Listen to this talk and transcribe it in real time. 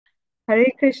Hare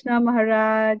Krishna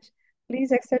Maharaj.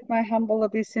 Please accept my humble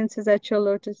obeisances at your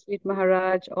lotus feet,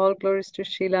 Maharaj. All glories to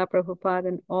Srila Prabhupada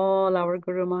and all our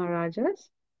Guru Maharajas.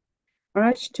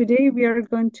 Maharaj, today we are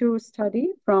going to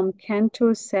study from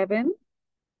Canto 7,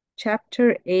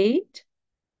 Chapter 8,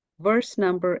 verse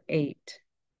number 8.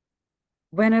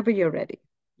 Whenever you're ready,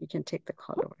 you can take the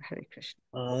call over. Hare Krishna.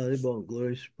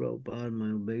 Glories to Prabhupada,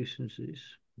 my obeisances.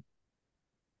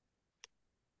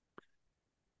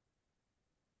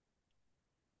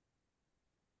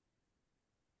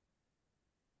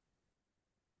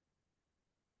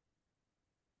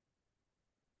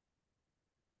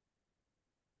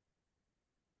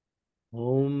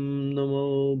 Om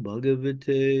Namo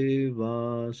Bhagavate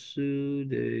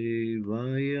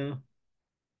Vasudevaya.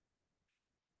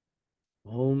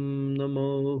 Om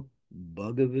Namo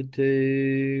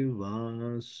Bhagavate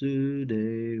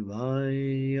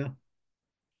Vasudevaya.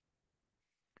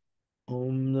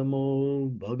 Om Namo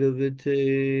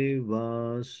Bhagavate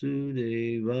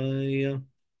Vasudevaya.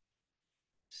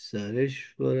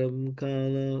 Sareshwaram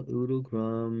Kala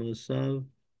Urukrama Sav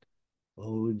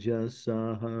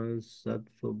Ojasaha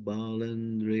Sattva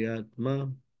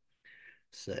Balandriyatma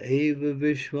Saeva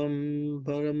Vishwam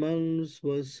Paramam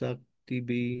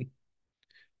Swasaktibi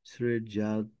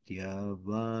Srijatya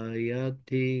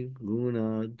Vayati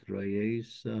Gunadraye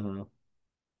Saha.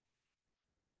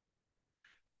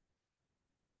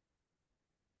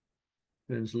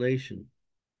 Translation: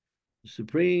 the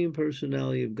Supreme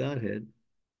Personality of Godhead,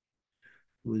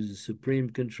 who is the supreme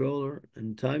controller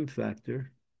and time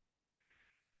factor,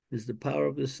 is the power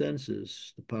of the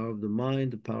senses, the power of the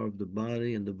mind, the power of the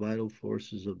body, and the vital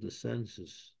forces of the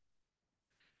senses.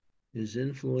 His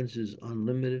influence is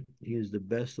unlimited. He is the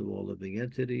best of all living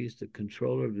entities, the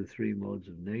controller of the three modes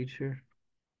of nature.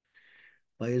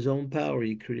 By his own power,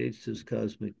 he creates this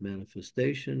cosmic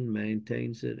manifestation,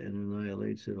 maintains it, and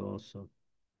annihilates it also.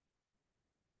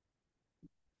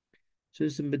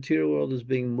 Since the material world is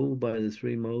being moved by the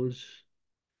three modes,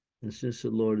 and since the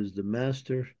Lord is the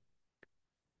master,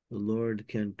 the Lord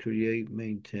can create,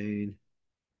 maintain,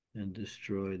 and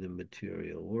destroy the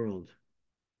material world.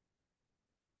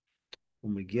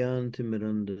 Om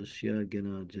Gyantimirandasya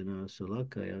Gyanajana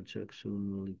Salakaya Chaksun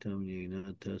Militam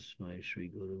Yena Tasmai Shri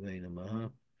Gurave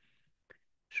Namaha.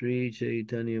 Shri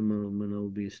Chaitanya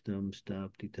Manobhistam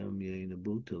Staptitam Yena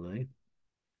Bhutale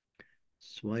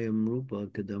Swayam Rupa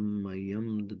Kadam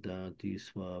Mayam Dadati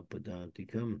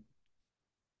Swapadatikam.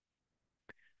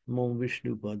 Namo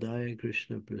Vishnu Padaya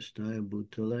Krishna Prastaya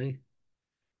Bhutale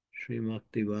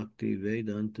Srimakti Bhakti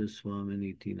Vedanta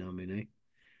Swaminiti Namine.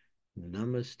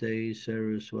 Namaste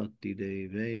Saraswati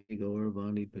Deve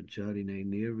Gauravani Pacharine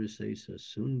Nirvisesa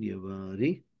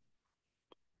Sunyavari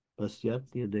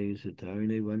Pasyatya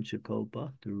Desatarine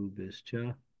Vanchakalpa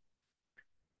Tarubhischa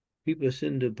Pipa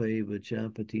Sindhupe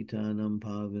Vachapatitanam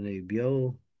Pavane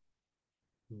Bhyo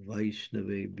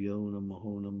Vaishnave Bhyo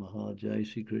Namaho Namaha. Jai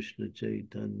Sri Krishna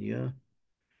Chaitanya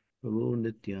Prabhu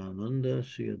Nityananda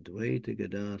Sri Advaita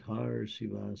Gadadhar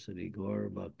Sivasadi Gaur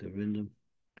Bhaktivinoda.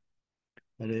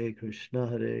 Hare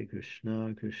Krishna,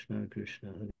 Krishna Krishna,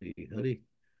 Hare Hare.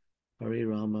 Hare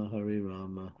Rama,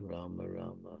 Rama Rama,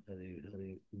 Hare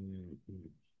Hare.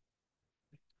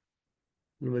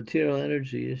 The material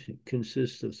energy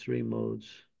consists of three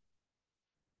modes.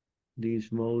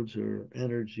 These modes are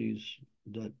energies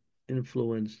that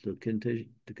influence the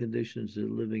conditions of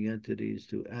living entities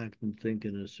to act and think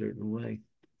in a certain way.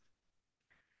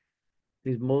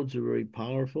 These modes are very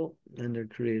powerful, and they're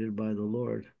created by the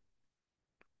Lord.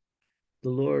 The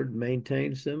Lord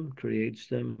maintains them, creates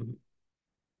them,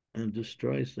 and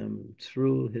destroys them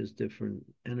through his different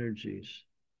energies.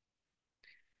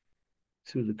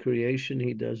 Through the creation,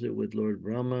 he does it with Lord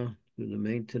Brahma. Through the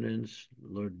maintenance,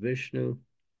 Lord Vishnu.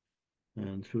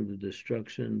 And through the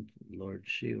destruction, Lord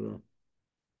Shiva.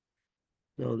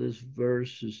 So this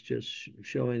verse is just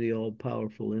showing the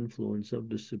all-powerful influence of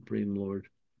the Supreme Lord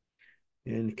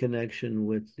in connection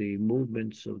with the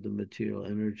movements of the material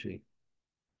energy.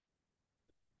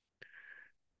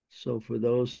 So for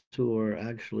those who are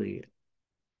actually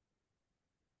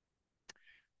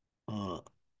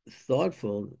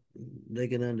thoughtful, they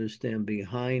can understand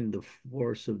behind the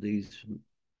force of these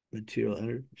material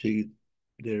energy,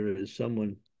 there is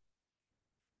someone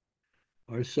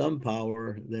or some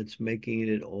power that's making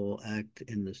it all act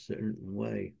in a certain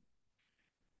way.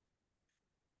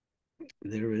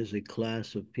 There is a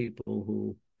class of people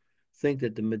who think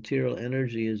that the material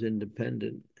energy is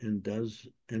independent and does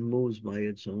and moves by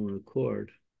its own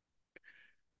accord.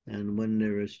 And when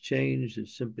there is change,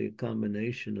 it's simply a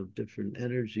combination of different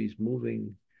energies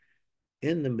moving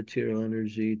in the material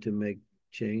energy to make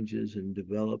changes and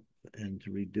develop and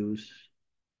to reduce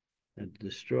and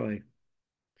destroy.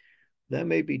 That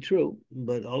may be true,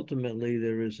 but ultimately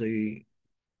there is a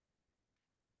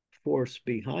force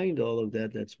behind all of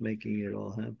that that's making it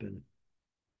all happen.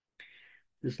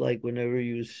 Just like whenever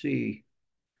you see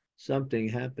something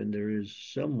happen, there is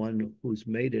someone who's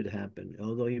made it happen,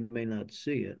 although you may not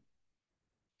see it.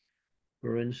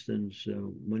 For instance,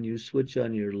 when you switch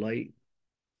on your light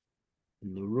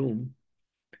in the room,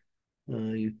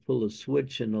 you pull a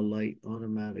switch and the light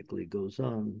automatically goes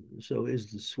on. So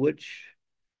is the switch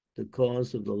the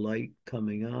cause of the light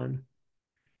coming on?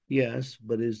 Yes,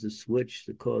 but is the switch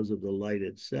the cause of the light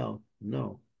itself?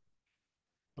 No.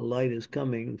 The light is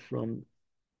coming from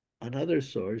another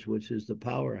source, which is the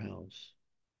powerhouse.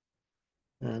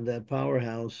 And that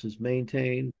powerhouse is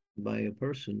maintained by a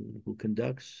person who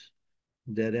conducts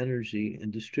that energy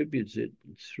and distributes it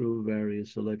through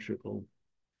various electrical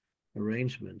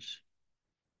arrangements.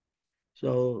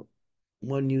 So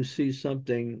when you see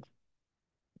something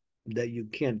that you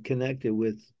can't connect it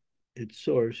with its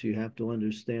source, you have to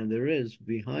understand there is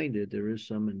behind it, there is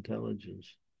some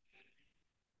intelligence.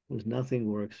 Because nothing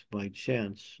works by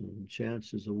chance. And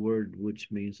chance is a word which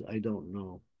means I don't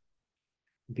know.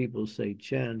 People say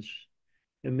chance,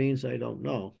 it means I don't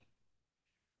know.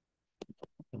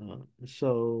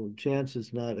 So chance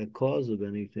is not a cause of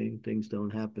anything. Things don't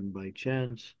happen by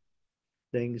chance.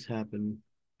 Things happen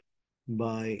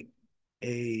by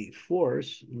a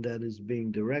force that is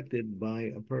being directed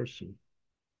by a person.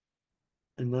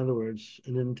 In other words,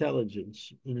 an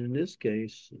intelligence. And in this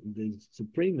case, the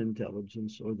supreme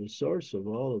intelligence, or the source of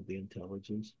all of the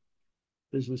intelligence,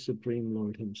 is the Supreme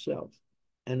Lord himself.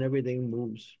 And everything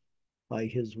moves by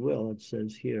his will, it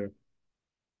says here.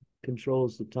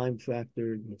 Controls the time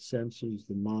factor, the senses,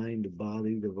 the mind, the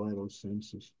body, the vital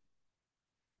senses.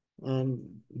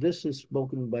 This is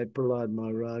spoken by Prahlad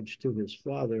Maharaj to his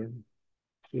father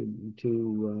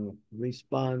to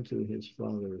respond to his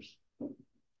father's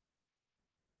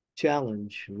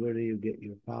challenge. Where do you get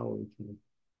your power from?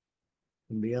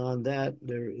 And beyond that,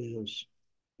 there is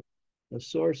a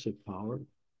source of power.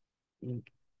 And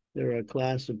there are a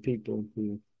class of people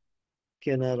who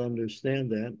cannot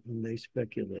understand that and they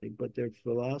speculate, but their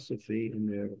philosophy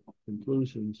and their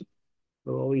conclusions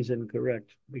are always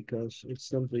incorrect because it's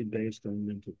simply based on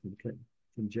mental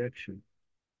conjecture.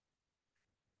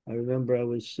 I remember I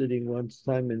was sitting one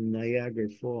time in Niagara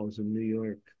Falls in New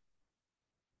York,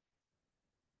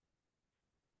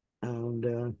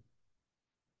 and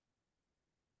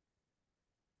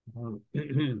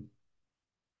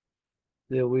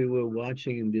there we were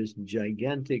watching this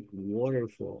gigantic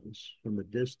waterfalls from a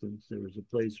distance. There was a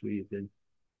place where you could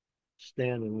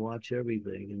stand and watch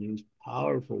everything, and these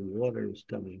powerful waters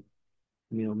coming.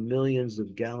 You know, millions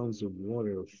of gallons of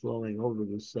water flowing over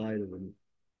the side of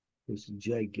this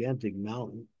gigantic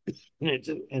mountain. And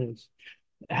it's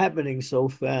happening so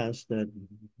fast that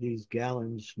these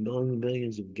gallons,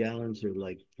 millions of gallons, are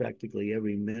like practically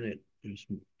every minute. There's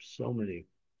so many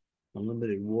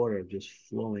unlimited water just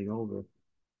flowing over.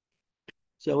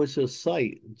 So it's a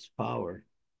sight, it's power.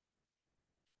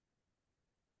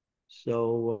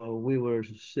 So we were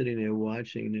sitting there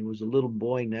watching, and there was a little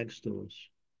boy next to us,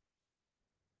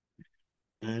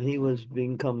 and he was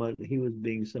being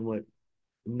somewhat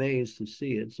amazed to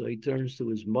see it. So he turns to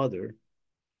his mother.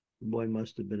 The boy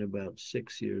must have been about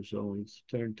 6 years old.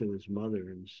 He turned to his mother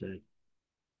and said,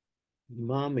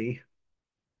 "Mommy,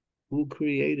 who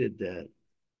created that?"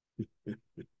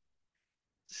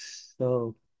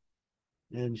 So,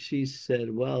 and she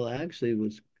said, "Well, actually, it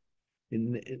was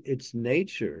it's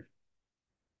nature."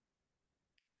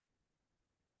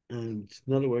 And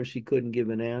in other words, she couldn't give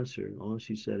an answer. All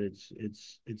she said,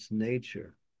 it's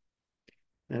nature.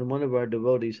 And one of our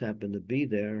devotees happened to be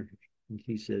there. And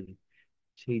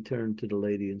he turned to the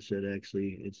lady and said,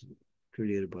 "Actually, it's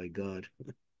created by God."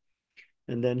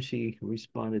 And then she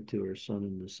responded to her son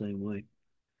in the same way.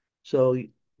 So,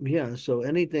 yeah, so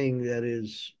anything that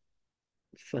is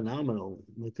phenomenal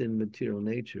within material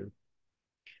nature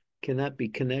cannot be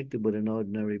connected with an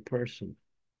ordinary person,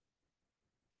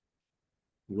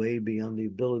 way beyond the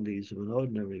abilities of an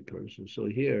ordinary person. So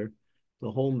here,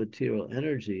 the whole material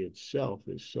energy itself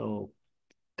is so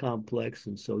complex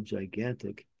and so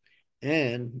gigantic.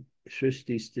 And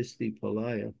Srishti Stisti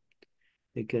Palaya,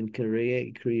 it can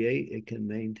create, it can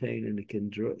maintain, and it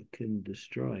can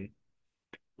destroy.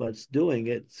 But it's doing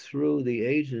it through the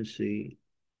agency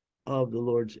of the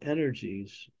Lord's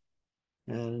energies.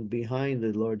 And behind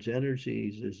the Lord's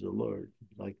energies is the Lord.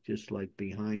 Just like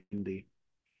behind the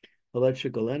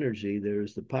electrical energy,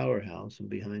 there's the powerhouse, and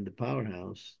behind the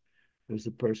powerhouse, there's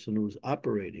the person who's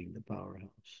operating the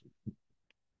powerhouse.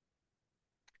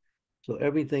 So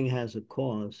everything has a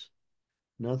cause.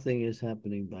 Nothing is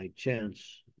happening by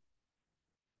chance.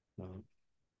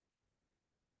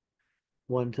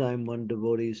 One time, one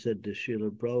devotee said to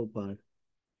Srila Prabhupada,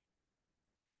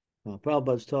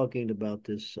 Prabhupada's talking about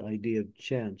this idea of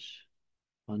chance,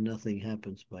 how nothing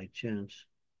happens by chance.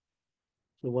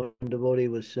 So one devotee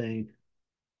was saying,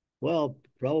 well,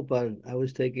 Prabhupada, I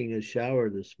was taking a shower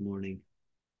this morning,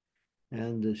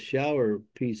 and the shower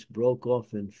piece broke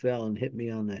off and fell and hit me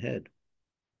on the head.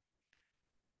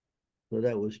 So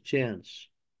that was chance.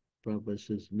 Prabhupada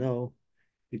says, no,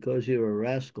 because you're a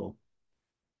rascal.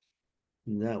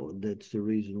 And that's the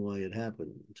reason why it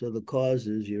happened. So the cause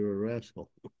is you're a rascal.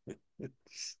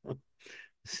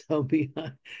 so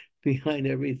behind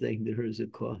everything there is a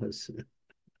cause. It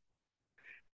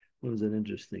was an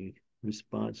interesting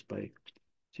response by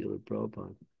Srila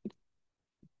Prabhupada.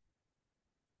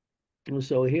 And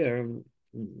so here,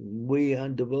 we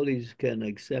devotees can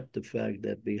accept the fact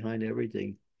that behind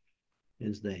everything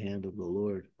is the hand of the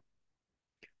Lord.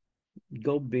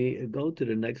 Go to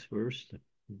the next verse,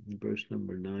 verse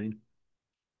number 9.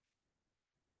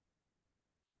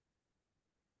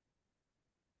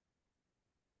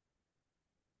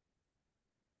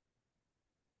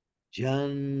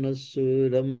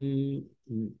 Janasuram.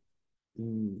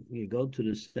 You go to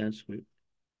the Sanskrit.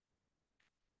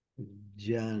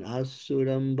 Jan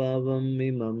asuram bhavam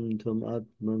imam tam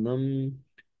atmanam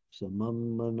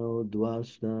samam mano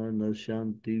dvasta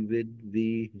nashanti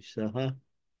vidvi saha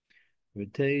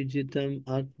ritejitam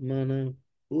atmana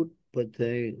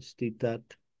utpate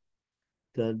stitat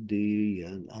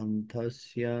tadiyan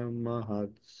antasya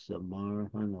mahat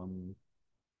samarhanam.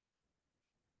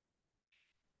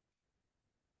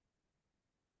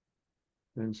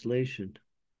 Translation.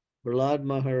 Prahlad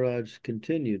Maharaj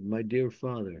continued, my dear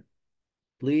father,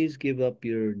 please give up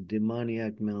your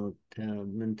demoniac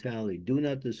mentality. Do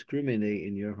not discriminate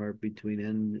in your heart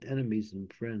between enemies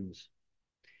and friends.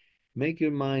 Make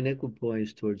your mind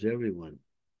equipoised towards everyone.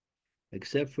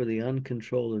 Except for the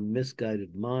uncontrolled and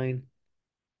misguided mind,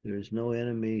 there is no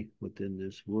enemy within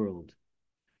this world.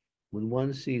 When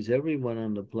one sees everyone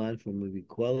on the platform of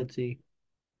equality,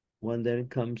 one then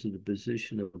comes to the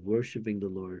position of worshiping the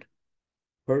Lord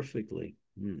perfectly.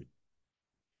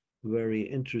 Very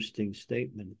interesting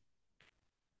statement.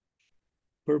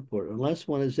 Purport. Unless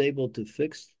one is able to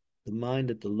fix the mind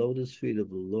at the lotus feet of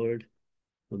the Lord,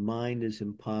 the mind is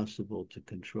impossible to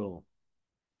control.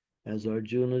 As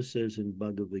Arjuna says in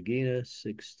Bhagavad Gita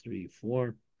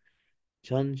 6.3.4,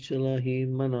 Chanchalahi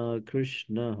mana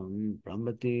krishnaham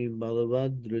pramati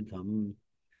balavadridham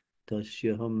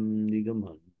tasyaham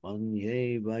nigamhan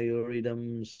manye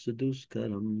vayoridam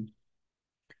saduskaram.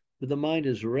 But the mind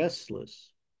is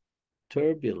restless,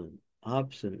 turbulent,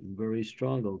 obstinate, and very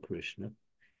strong, O Krishna.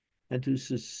 And to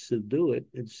subdue it,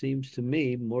 it seems to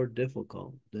me more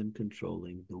difficult than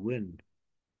controlling the wind.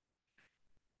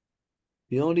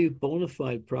 The only bona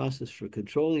fide process for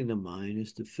controlling the mind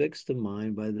is to fix the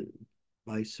mind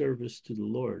by service to the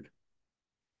Lord.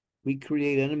 We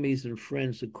create enemies and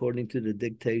friends according to the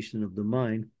dictation of the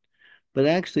mind, but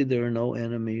actually there are no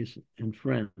enemies and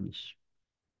friends.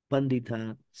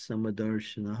 Pandita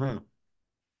samadarshanaha.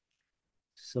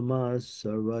 Samas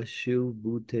sarvashu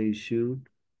bhuteshu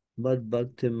mad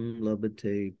bhaktim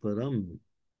labate param.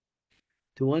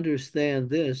 To understand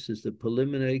this is the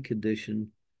preliminary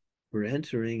condition for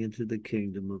entering into the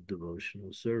kingdom of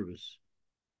devotional service.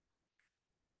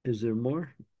 Is there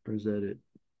more, or is that it?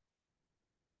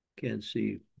 Can't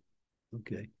see.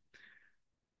 Okay.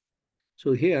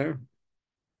 So here,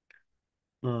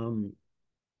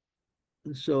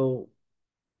 so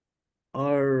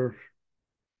our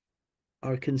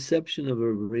conception of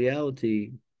a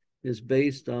reality is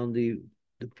based on the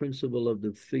principle of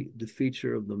the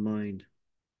feature of the mind.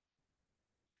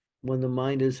 When the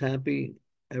mind is happy,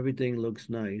 everything looks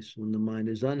nice. When the mind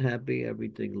is unhappy,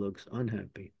 everything looks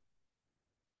unhappy.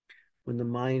 When the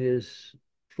mind is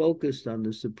focused on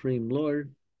the Supreme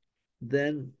Lord,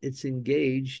 then it's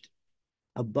engaged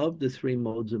above the three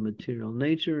modes of material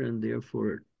nature, and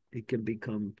therefore it can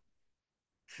become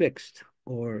fixed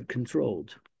or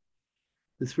controlled.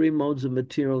 The three modes of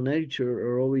material nature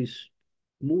are always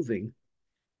moving,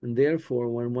 and therefore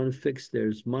when one fixes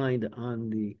their mind on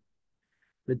the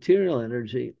material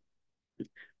energy,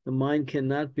 the mind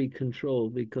cannot be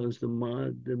controlled because the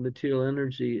material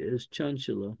energy is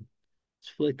chanchala, it's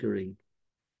flickering.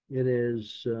 It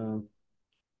is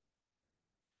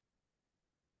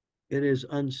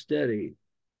unsteady.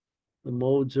 The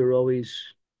modes are always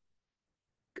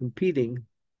competing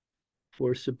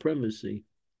for supremacy.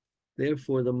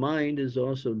 Therefore, the mind is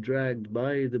also dragged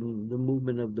by the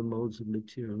movement of the modes of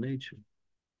material nature.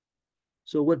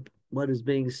 So what is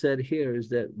being said here is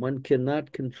that one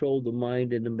cannot control the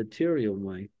mind in the material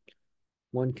mind.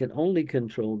 One can only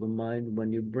control the mind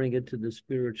when you bring it to the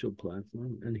spiritual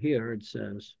platform. And here it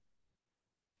says,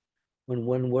 when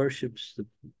one worships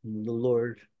the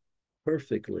Lord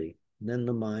perfectly, then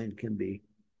the mind can be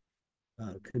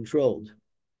controlled.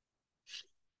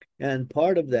 And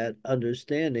part of that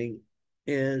understanding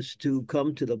is to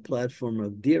come to the platform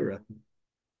of Dhira.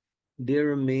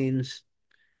 Dhira means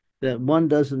that one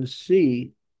doesn't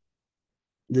see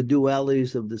the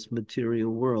dualities of this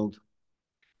material world.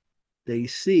 They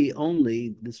see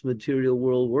only this material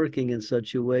world working in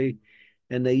such a way,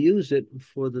 and they use it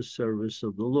for the service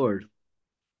of the Lord.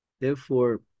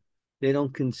 Therefore, they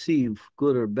don't conceive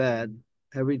good or bad.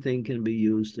 Everything can be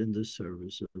used in the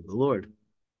service of the Lord.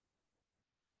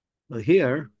 But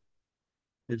here,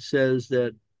 it says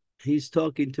that he's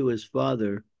talking to his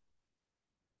father,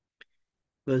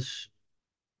 because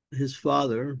his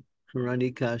father,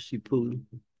 Hiranyakashipu,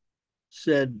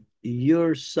 said,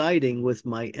 "You're siding with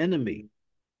my enemy."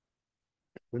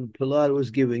 When Prahlad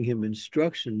was giving him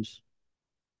instructions,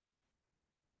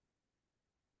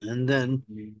 and then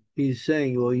he's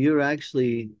saying, well, you're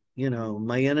actually,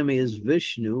 my enemy is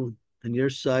Vishnu, and you're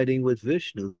siding with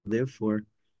Vishnu. Therefore,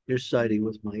 you're siding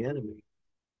with my enemy.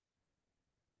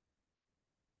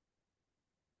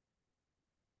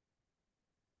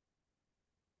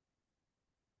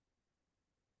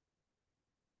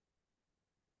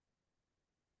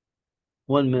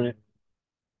 One minute.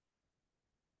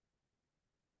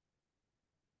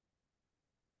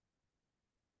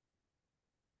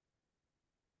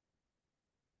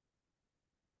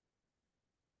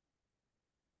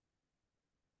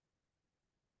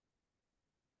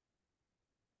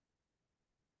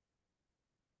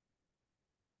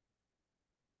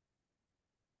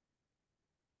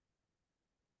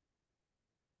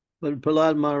 But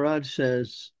Prahlad Maharaj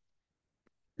says,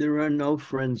 there are no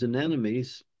friends and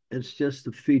enemies. It's just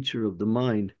a feature of the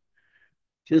mind.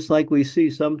 Just like we see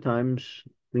sometimes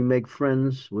we make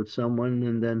friends with someone,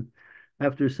 and then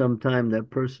after some time,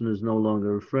 that person is no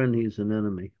longer a friend, he's an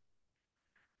enemy.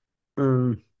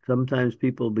 Sometimes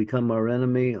people become our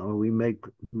enemy, or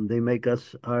they make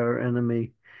us our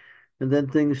enemy, and then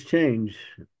things change,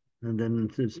 and then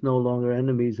it's no longer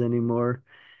enemies anymore.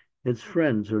 It's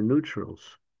friends or neutrals.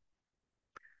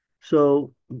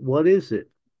 So what is it?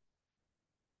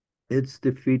 It's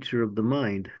the feature of the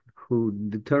mind who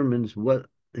determines what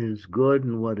is good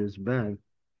and what is bad.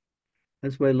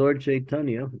 That's why Lord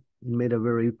Chaitanya made a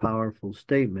very powerful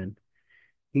statement.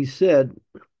 He said,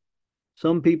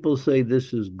 some people say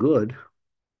this is good,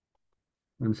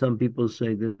 and some people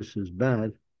say this is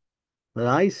bad. But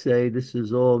I say this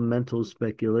is all mental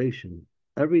speculation.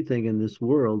 Everything in this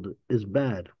world is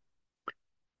bad.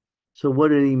 So what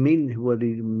did he mean? What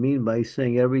did he mean by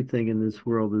saying everything in this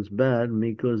world is bad?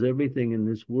 Because everything in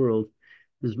this world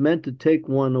is meant to take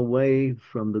one away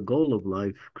from the goal of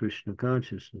life, Krishna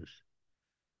consciousness.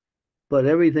 But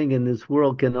everything in this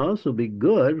world can also be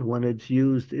good when it's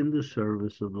used in the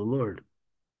service of the Lord.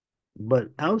 But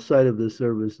outside of the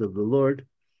service of the Lord,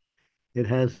 it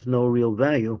has no real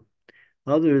value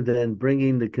other than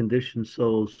bringing the conditioned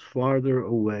souls farther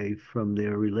away from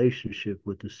their relationship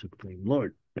with the Supreme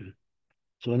Lord.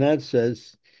 So in that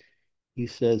sense, he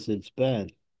says it's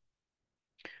bad.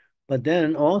 But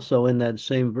then also in that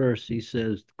same verse, he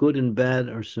says good and bad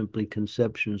are simply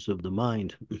conceptions of the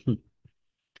mind.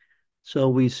 So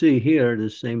we see here the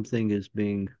same thing is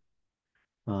being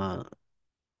uh,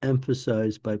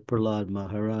 emphasized by Prahlad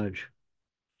Maharaj.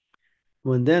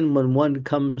 When one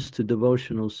comes to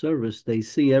devotional service, they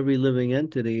see every living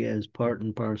entity as part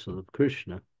and parcel of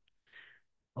Krishna.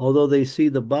 Although they see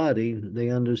the body, they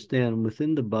understand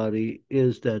within the body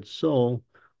is that soul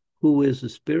who is a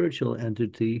spiritual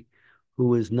entity,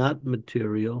 who is not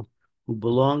material, who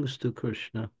belongs to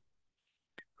Krishna,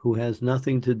 who has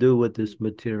nothing to do with this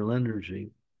material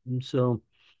energy. And so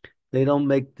they don't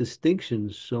make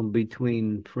distinctions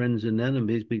between friends and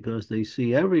enemies because they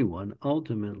see everyone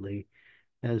ultimately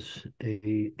as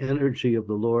a energy of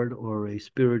the Lord or a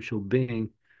spiritual being,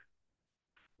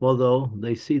 although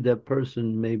they see that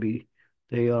person maybe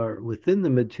they are within the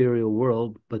material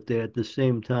world, but they at the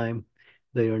same time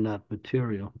they are not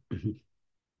material.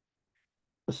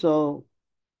 So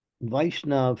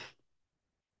Vaishnav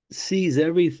sees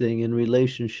everything in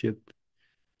relationship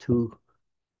to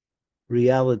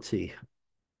reality.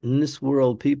 In this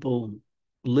world, people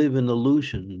live in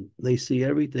illusion. They see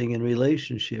everything in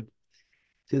relationship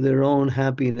to their own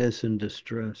happiness and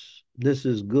distress. This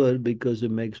is good because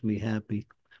it makes me happy.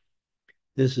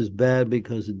 This is bad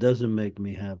because it doesn't make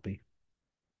me happy.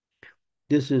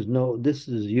 this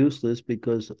is useless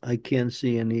because I can't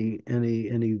see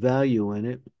any value in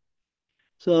it.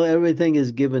 So everything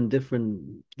is given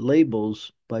different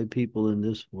labels by people in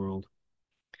this world.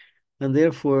 And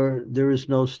therefore there is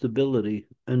no stability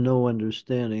and no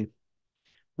understanding.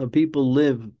 Now, people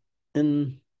live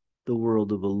in the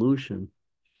world of illusion.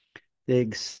 They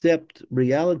accept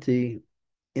reality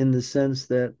in the sense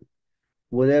that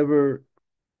whatever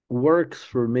works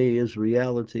for me is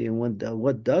reality, and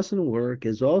what doesn't work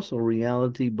is also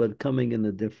reality, but coming in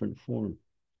a different form.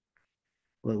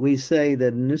 But we say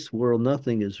that in this world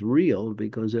nothing is real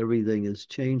because everything is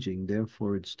changing,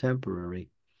 therefore it's temporary.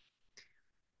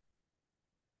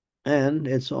 And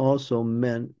it's also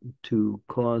meant to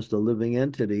cause the living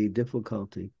entity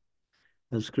difficulty.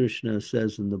 As Krishna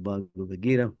says in the Bhagavad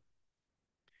Gita,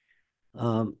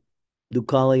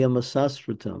 Dukkhalayam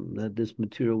asasratam, that this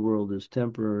material world is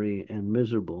temporary and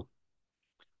miserable.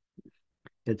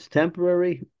 It's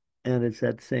temporary and it's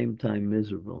at the same time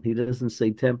miserable. He doesn't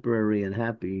say temporary and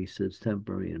happy, he says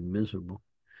temporary and miserable.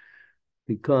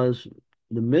 Because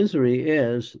the misery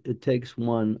is it takes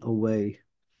one away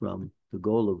from the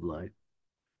goal of life.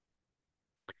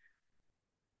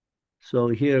 So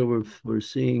here we're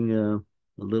seeing a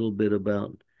little bit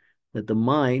about that the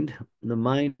mind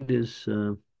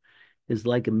is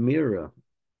like a mirror.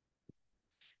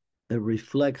 It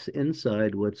reflects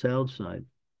inside what's outside.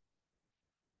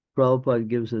 Prabhupada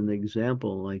gives an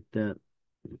example like that,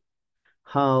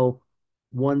 how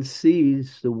one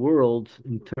sees the world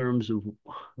in terms of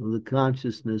the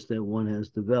consciousness that one has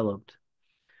developed.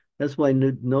 That's why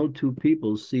no two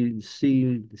people see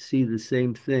the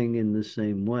same thing in the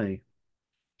same way.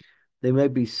 They may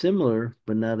be similar,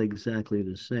 but not exactly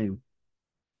the same.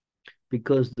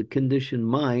 Because the conditioned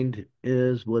mind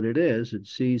is what it is. It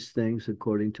sees things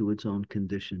according to its own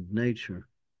conditioned nature.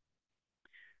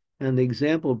 And the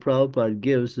example Prabhupada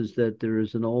gives is that there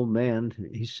is an old man,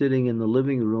 he's sitting in the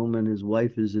living room and his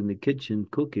wife is in the kitchen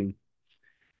cooking.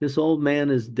 This old man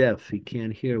is deaf, he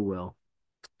can't hear well.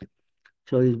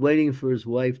 So he's waiting for his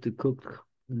wife to cook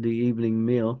the evening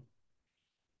meal.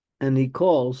 And he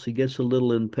gets a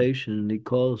little impatient and he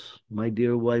calls, "My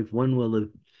dear wife, the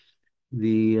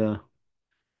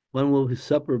when will his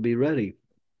supper be ready?"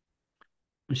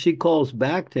 And she calls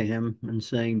back to him and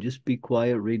saying, "Just be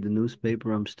quiet, read the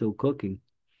newspaper, I'm still cooking."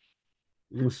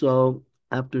 And so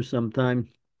after some time,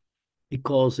 he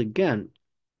calls again,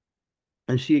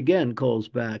 and she again calls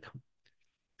back.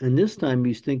 And this time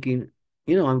he's thinking,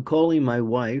 I'm calling my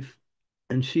wife,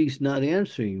 and she's not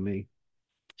answering me.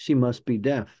 She must be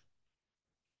deaf.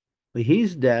 But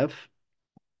he's deaf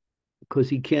because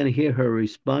he can't hear her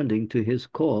responding to his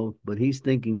call, but he's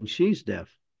thinking she's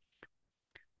deaf.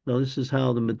 So this is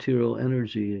how the material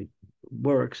energy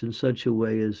works in such a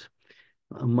way as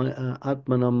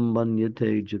Atmanam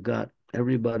Manyate Jagat.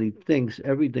 Everybody thinks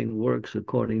everything works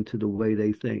according to the way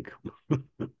they think.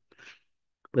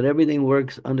 But everything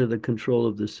works under the control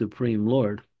of the Supreme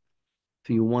Lord.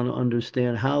 If you want to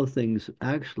understand how things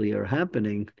actually are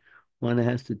happening, one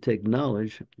has to take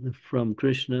knowledge from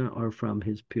Krishna or from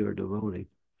his pure devotee.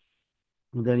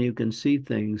 And then you can see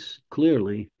things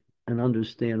clearly and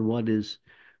understand what is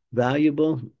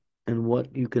valuable and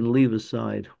what you can leave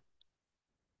aside.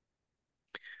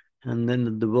 And then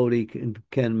the devotee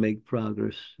can make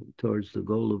progress towards the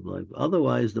goal of life.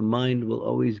 Otherwise, the mind will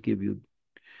always give you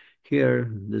here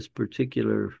this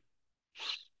particular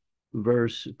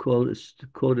verse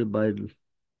quoted by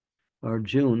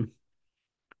Arjuna,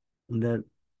 that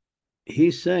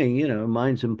he's saying,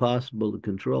 mind's impossible to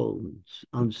control. It's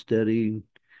unsteady,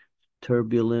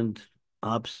 turbulent,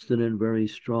 obstinate, very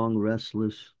strong,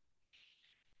 restless.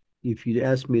 If you'd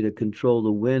ask me to control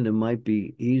the wind, it might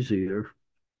be easier.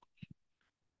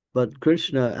 But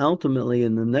Krishna ultimately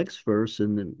in the next verse,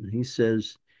 and then he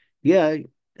says, yeah,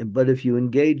 but if you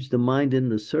engage the mind in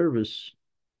the service,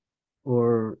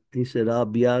 or he said,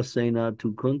 abhyasena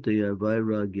tu kunteya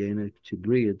vairagyena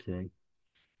chigriyate.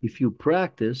 If you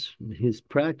practice, his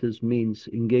practice means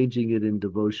engaging it in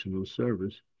devotional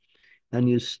service, and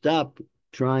you stop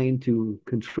trying to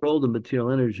control the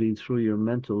material energy through your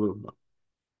mental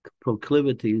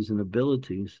proclivities and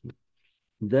abilities,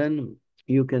 then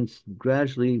you can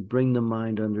gradually bring the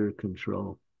mind under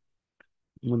control.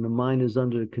 When the mind is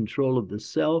under control of the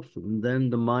self, then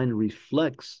the mind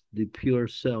reflects the pure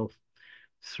self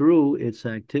through its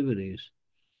activities.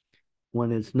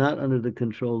 When it's not under the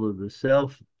control of the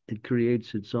self, it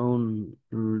creates its own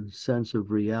sense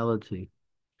of reality.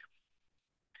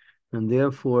 And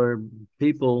therefore,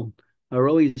 people are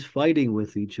always fighting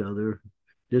with each other,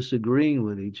 disagreeing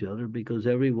with each other, because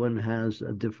everyone has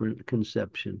a different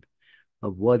conception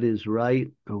of what is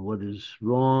right or what is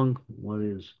wrong, what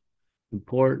is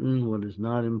important, what is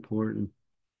not important.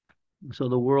 So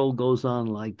the world goes on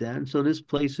like that. And so this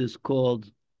place is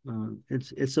called,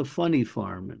 it's a funny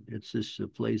farm. It's just a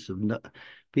place of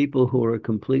people who are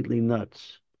completely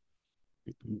nuts.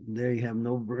 They have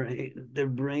no brain. Their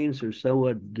brains are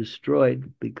somewhat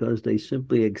destroyed because they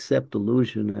simply accept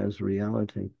illusion as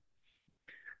reality.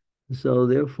 So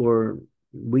therefore,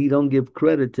 we don't give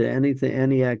credit to anything,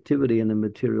 any activity in the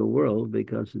material world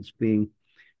because it's being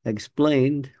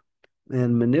explained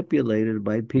and manipulated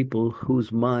by people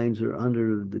whose minds are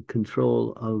under the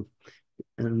control of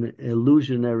an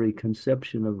illusionary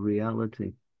conception of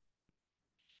reality.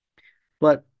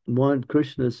 But one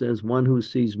Krishna says, one who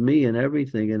sees me and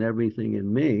everything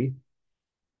in me,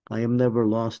 I am never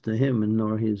lost to him, and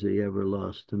nor is he ever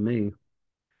lost to me.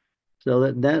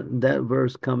 So that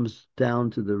verse comes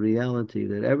down to the reality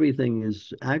that everything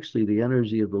is actually the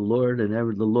energy of the Lord, and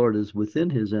the Lord is within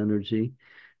his energy,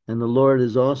 and the Lord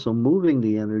is also moving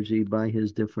the energy by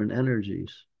his different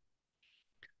energies.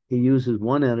 He uses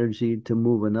one energy to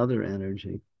move another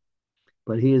energy,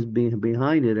 but he is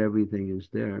behind it, everything is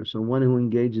there. So one who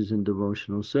engages in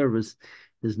devotional service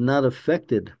is not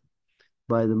affected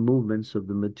by the movements of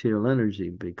the material energy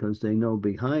because they know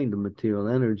behind the material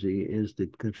energy is the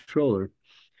controller.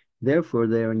 Therefore,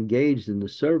 they are engaged in the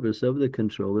service of the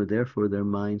controller. Therefore, their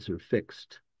minds are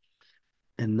fixed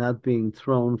and not being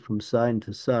thrown from side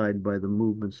to side by the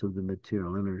movements of the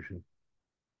material energy.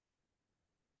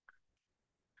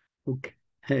 Okay,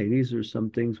 hey, these are some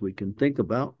things we can think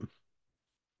about.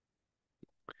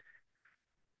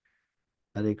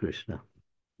 Hare Krishna.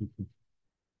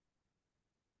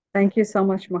 Thank you so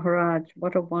much, Maharaj.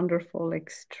 What a wonderful,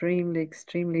 extremely,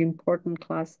 extremely important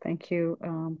class. Thank you,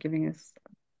 giving us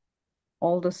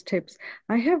all those tips.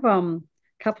 I have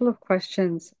couple of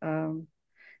questions.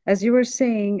 As you were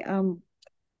saying,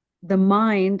 the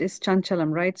mind is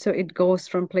chanchalam, right? So it goes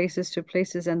from places to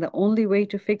places, and the only way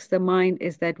to fix the mind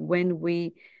is that when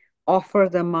we offer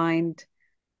the mind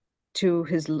to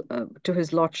his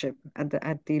lordship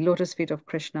at the lotus feet of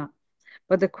Krishna.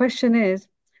 But the question is,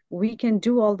 we can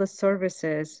do all the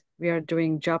services, we are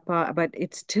doing japa, but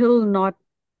it's still not,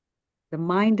 the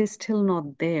mind is still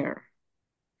not there.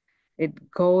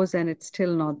 It goes and it's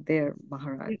still not there,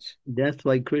 Maharaj. That's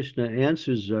why Krishna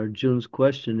answers Arjuna's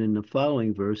question in the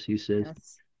following verse. He says,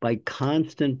 Yes. by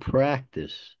constant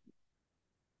practice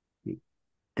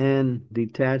and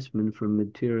detachment from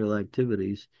material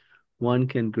activities, one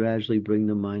can gradually bring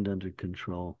the mind under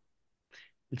control.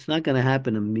 It's not going to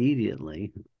happen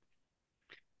immediately.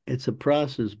 It's a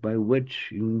process by which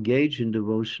you engage in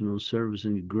devotional service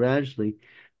and gradually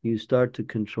you start to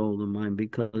control the mind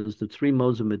because the three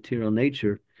modes of material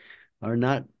nature are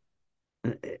not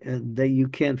that you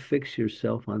can't fix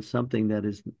yourself on something that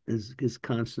is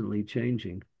constantly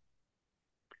changing.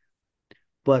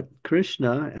 But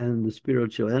Krishna and the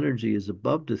spiritual energy is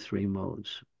above the three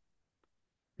modes.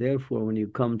 Therefore, when you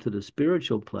come to the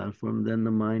spiritual platform, then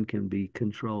the mind can be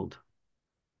controlled,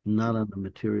 not on the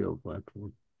material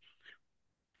platform.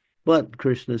 But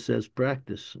Krishna says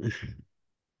practice.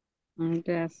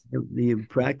 Yes. The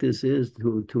practice is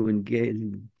to engage,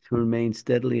 to remain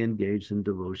steadily engaged in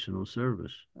devotional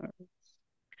service.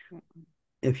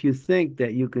 If you think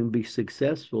that you can be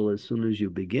successful as soon as you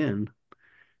begin,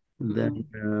 then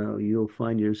you'll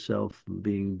find yourself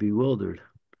being bewildered.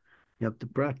 You have to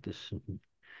practice.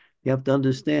 You have to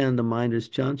understand the mind is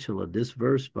chanchala. This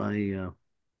verse by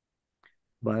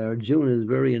Arjuna is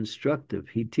very instructive.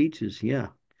 He teaches,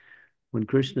 when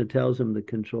Krishna tells him to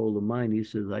control the mind, he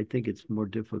says, I think it's more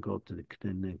difficult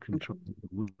than control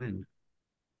the wind.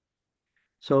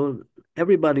 So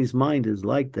everybody's mind is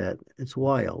like that. It's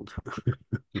wild.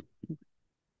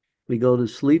 We go to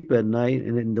sleep at night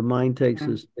and then the mind takes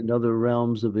us in other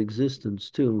realms of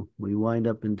existence too. We wind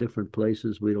up in different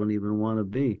places we don't even want to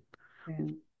be. Yeah.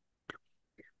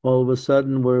 All of a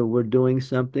sudden we're doing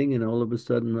something and all of a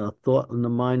sudden a thought in the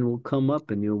mind will come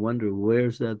up and you'll wonder,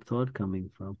 where's that thought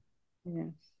coming from?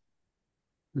 Yes.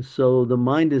 So the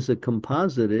mind is a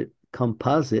composite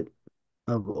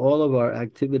of all of our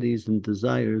activities and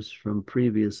desires from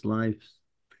previous lives,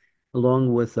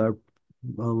 along with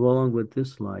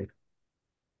this life.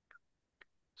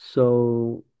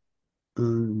 So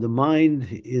the mind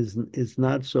is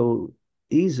not so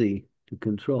easy to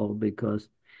control because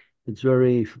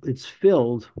it's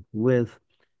filled with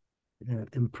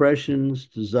impressions,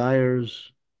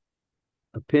 desires,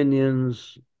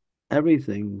 opinions,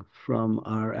 everything from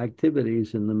our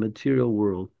activities in the material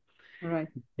world, Right.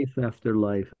 life after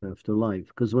life after life.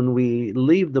 Because when we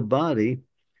leave the body,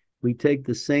 we take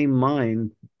the same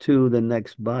mind to the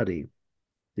next body.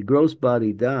 The gross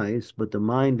body dies, but the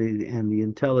mind and the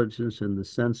intelligence and the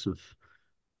sense of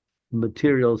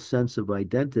material sense of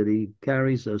identity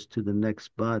carries us to the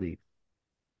next body.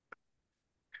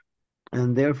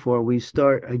 And therefore, we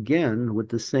start again with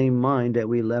the same mind that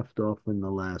we left off in the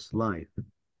last life.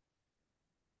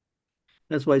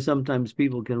 That's why sometimes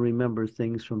people can remember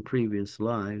things from previous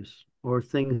lives, or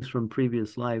things from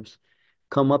previous lives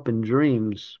come up in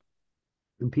dreams,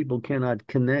 and people cannot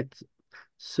connect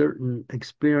certain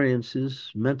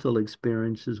experiences, mental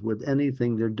experiences, with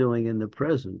anything they're doing in the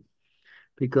present,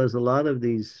 because a lot of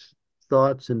these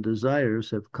thoughts and desires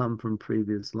have come from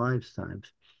previous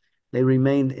lifetimes. They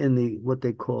remain in the what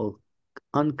they call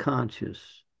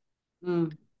unconscious,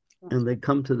 Mm. and they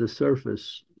come to the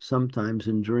surface sometimes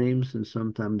in dreams and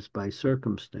sometimes by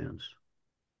circumstance.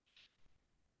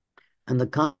 And the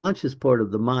conscious part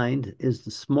of the mind is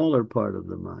the smaller part of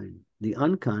the mind. The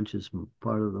unconscious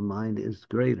part of the mind is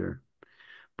greater.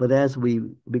 But as we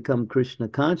become Krishna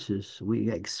conscious,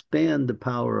 we expand the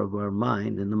power of our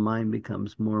mind, and the mind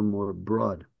becomes more and more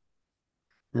broad.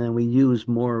 And we use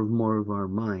more and more of our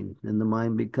mind, and the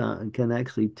mind can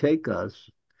actually take us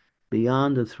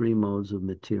beyond the three modes of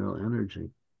material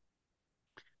energy.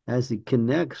 As it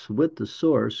connects with the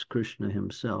source, Krishna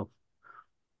himself,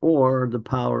 or the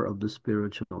power of the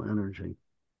spiritual energy.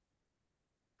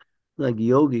 Like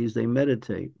yogis, they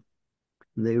meditate.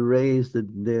 They raise the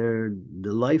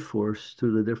life force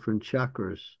through the different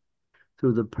chakras,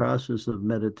 through the process of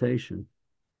meditation,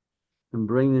 and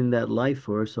bringing that life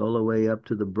force all the way up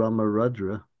to the Brahma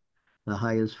Rudra, the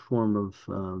highest form of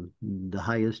the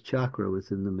highest chakra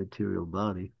within the material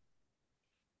body.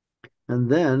 And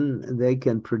then they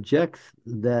can project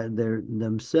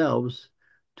themselves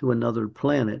to another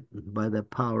planet by the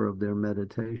power of their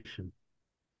meditation.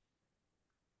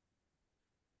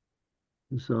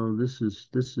 So this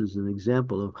is an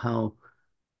example of how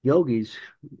yogis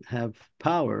have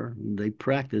power. They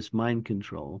practice mind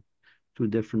control through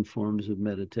different forms of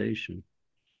meditation.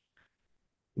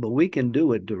 But we can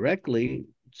do it directly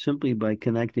simply by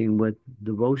connecting with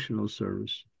devotional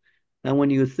service. And when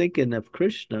you're thinking of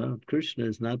Krishna, Krishna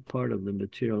is not part of the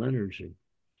material energy.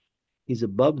 He's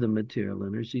above the material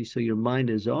energy. So your mind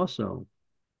is also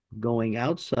going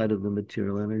outside of the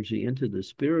material energy into the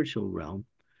spiritual realm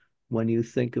when you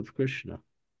think of Krishna.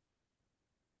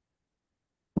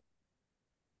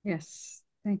 Yes.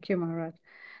 Thank you, Maharaj.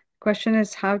 Question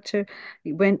is how to,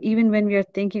 even when we are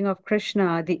thinking of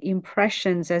Krishna, the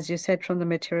impressions, as you said, from the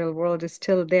material world is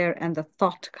still there and the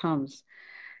thought comes.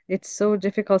 It's so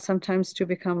difficult sometimes to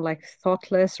become like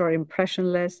thoughtless or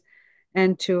impressionless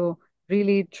and to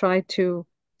really try to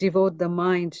devote the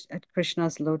mind at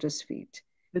Krishna's lotus feet.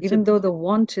 It's a Even though the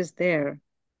want is there,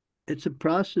 it's a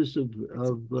process it's,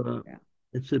 of yeah,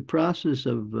 it's a process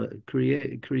of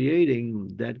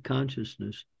creating that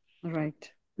consciousness.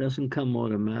 right. Doesn't come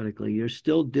automatically. You're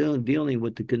still dealing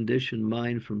with the conditioned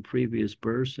mind from previous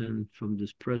births and from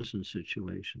this present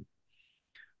situation.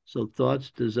 So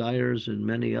thoughts, desires, and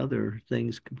many other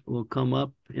things will come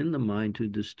up in the mind to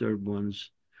disturb one's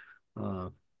uh,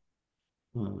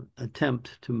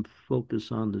 attempt to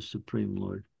focus on the Supreme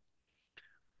Lord.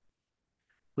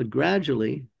 But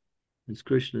gradually, as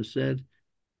Krishna said,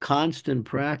 constant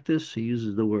practice, he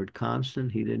uses the word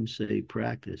constant, he didn't say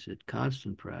practice, it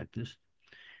constant practice,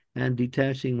 and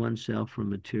detaching oneself from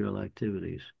material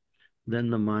activities. Then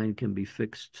the mind can be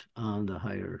fixed on the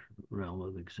higher realm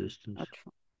of existence.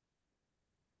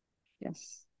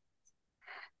 Yes.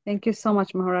 Thank you so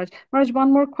much, Maharaj. Maharaj,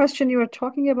 one more question. You were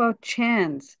talking about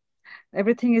chance.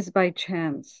 Everything is by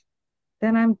chance.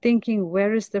 Then I'm thinking,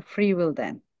 where is the free will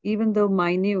then? Even though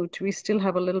minute, we still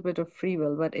have a little bit of free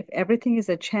will. But if everything is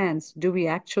a chance, do we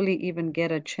actually even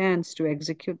get a chance to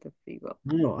execute the free will?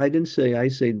 No, I didn't say, I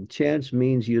say chance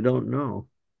means you don't know.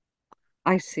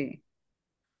 I see.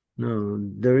 No,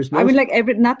 there is I no, mean, like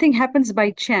nothing happens by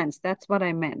chance. That's what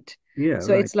I meant. yeah,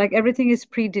 So right. it's like everything is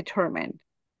predetermined.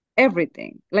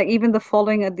 Everything, like even the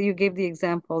following, you gave the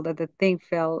example that the thing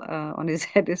fell on his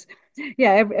head is,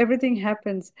 yeah, everything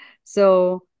happens.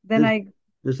 So then There's, I,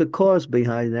 there's a cause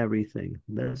behind everything.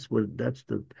 That's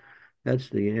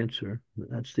the answer.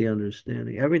 That's the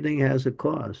understanding. Everything has a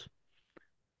cause.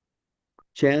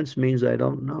 Chance means I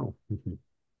don't know.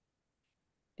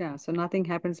 yeah, so nothing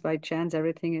happens by chance.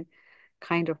 Everything is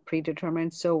kind of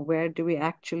predetermined. So where do we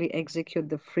actually execute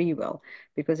the free will?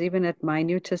 Because even at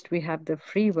minutest, we have the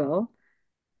free will.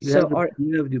 So, or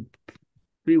You have the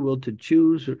free will to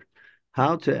choose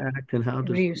how to act and how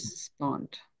to,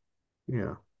 respond.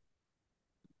 yeah.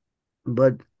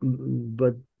 But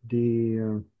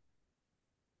the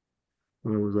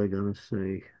what was I gonna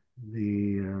say?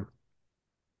 The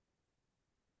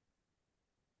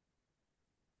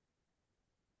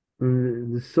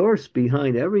The source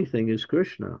behind everything is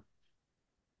Krishna.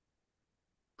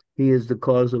 He is the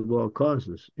cause of all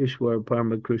causes. Ishwar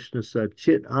Parama Krishna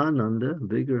Sachit Ananda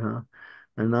Vigraha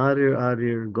Anadir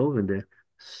Adir Govinda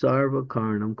Sarva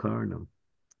Karnam Karnam.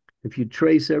 If you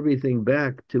trace everything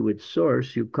back to its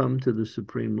source, you come to the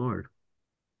Supreme Lord.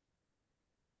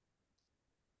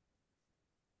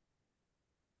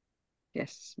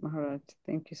 Yes, Maharaj.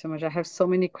 Thank you so much. I have so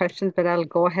many questions, but I'll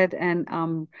go ahead and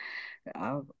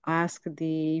ask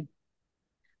the.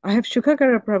 I have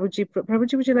Shukagara Prabhuji.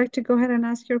 Prabhuji, would you like to go ahead and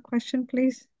ask your question,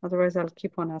 please? Otherwise, I'll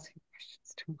keep on asking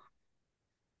questions too.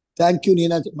 Thank you,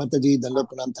 Nina Mataji,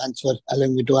 Dandapunam. Thanks for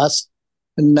allowing me to ask.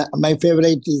 And my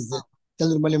favorite is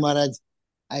Chandramauli Maharaj.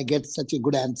 I get such a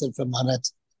good answer from Maharaj.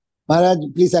 Maharaj,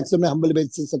 please accept my humble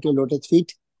obeisance at your lotus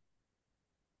feet.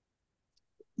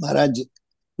 Maharaj,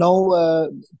 now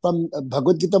from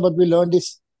Bhagavad Gita, what we learned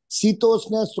is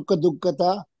Sitosna Sukha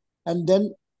Dukkata, and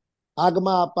then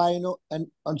Agama Apayano, and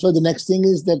also the next thing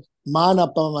is that Man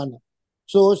Apamana.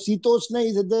 So Sitosna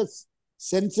is at the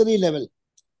sensory level.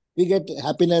 We get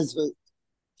happiness,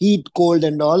 heat, cold,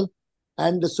 and all.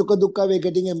 And the Sukha Dukkha, we're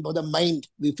getting for the mind.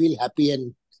 We feel happy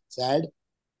and sad.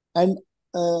 And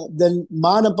then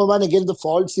Man Apaman, again, the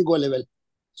false ego level.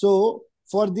 So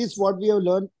for this, what we have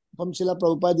learned from Srila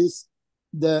Prabhupada is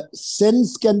the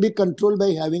sense can be controlled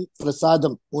by having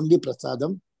prasadam, only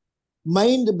prasadam.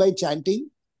 Mind by chanting.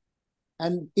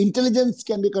 And intelligence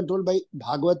can be controlled by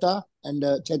Bhagavata and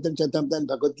Chaitanya Charitamrita and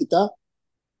Bhagavad Gita.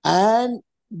 And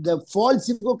the false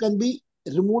ego can be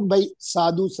removed by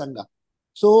sadhu sangha.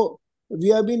 So we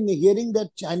have been hearing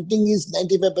that chanting is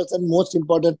 95% most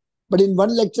important. But in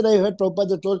one lecture I heard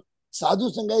Prabhupada told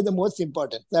sadhu sangha is the most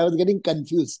important. So I was getting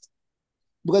confused.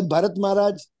 Because Bharat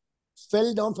Maharaj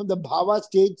fell down from the bhava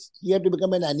stage, he had to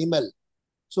become an animal.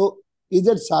 So is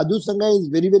that sadhu sangha is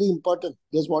very, very important.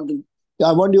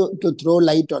 I want you to throw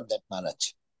light on that,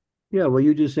 Maharaj. Yeah, well,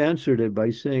 you just answered it by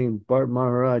saying Bart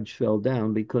Maharaj fell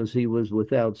down because he was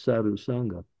without sadhu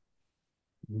sangha.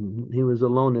 He was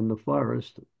alone in the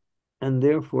forest, and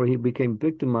therefore he became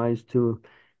victimized to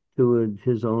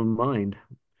his own mind.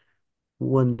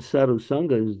 When sadhu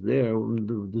sangha is there,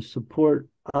 the support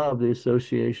of the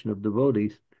association of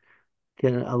devotees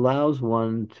allows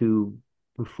one to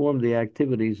perform the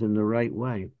activities in the right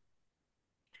way.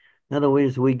 In other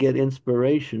words, we get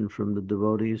inspiration from the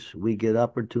devotees. We get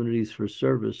opportunities for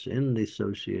service in the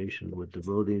association with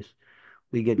devotees.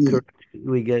 We get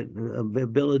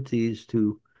abilities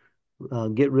to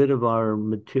get rid of our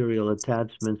material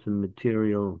attachments and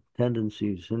material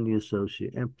tendencies in the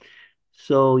association.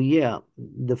 So, yeah,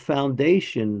 the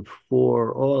foundation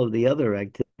for all of the other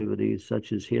activities,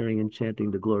 such as hearing and chanting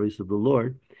the glories of the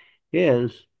Lord,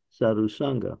 is sadhu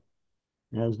sangha.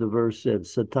 As the verse said,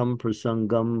 Satam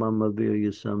prasangam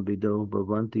mamavirya samvido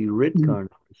bhavanti ritkarna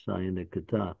prasayana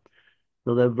kata.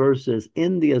 So that verse says,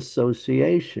 in the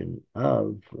association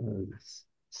of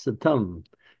satam,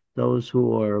 those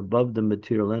who are above the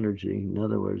material energy, in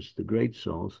other words, the great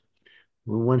souls,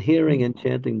 when hearing and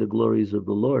chanting the glories of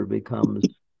the Lord becomes,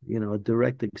 a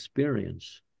direct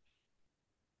experience.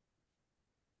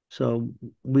 So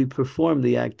we perform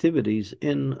the activities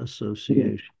in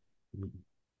association.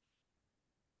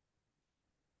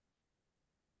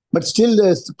 But still,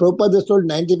 Prabhupada has told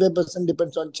 95%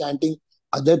 depends on chanting.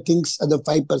 Other things are the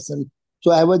 5%.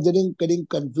 So I was getting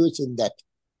confused in that.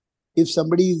 If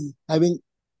somebody is having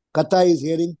katha is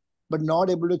hearing, but not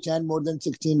able to chant more than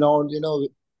 16 rounds,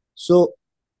 so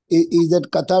is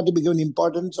that katha to be given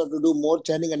importance or to do more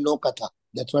chanting and no katha?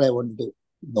 That's what I want to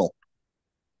know.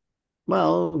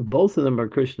 Well, both of them are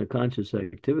Krishna conscious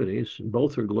activities.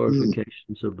 Both are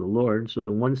glorifications of the Lord. So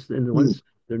once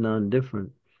they're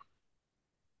non-different.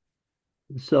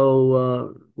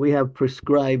 So we have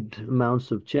prescribed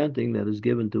amounts of chanting that is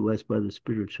given to us by the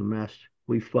spiritual master.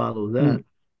 We follow that.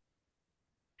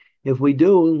 If we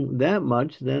do that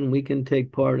much, then we can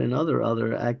take part in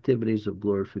other activities of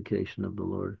glorification of the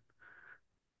Lord.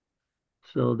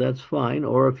 So that's fine.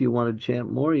 Or if you want to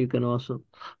chant more, you can also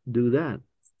do that.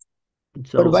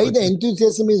 So, but why the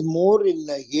enthusiasm is more in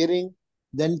hearing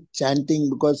than chanting?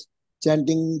 Because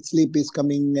chanting, sleep is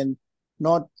coming and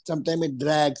not, sometimes it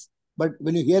drags. But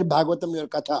when you hear Bhagavatam, your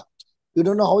katha, you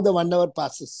don't know how the 1 hour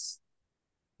passes.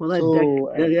 Well,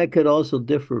 that could also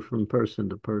differ from person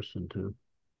to person too.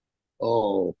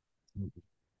 Oh.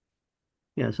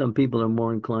 Yeah, some people are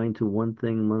more inclined to one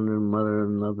thing, mother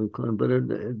and love,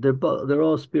 but they're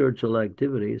all spiritual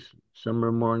activities. Some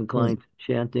are more inclined to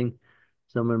chanting,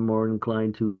 some are more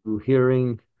inclined to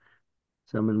hearing,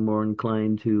 some are more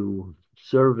inclined to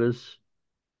service,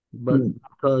 but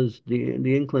because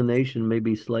the inclination may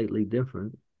be slightly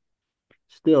different.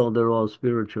 still they're all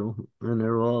spiritual and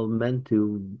they're all meant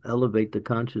to elevate the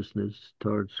consciousness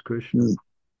towards Krishna.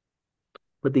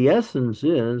 But the essence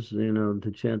is,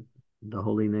 to chant the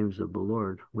holy names of the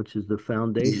Lord, which is the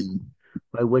foundation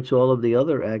by which all of the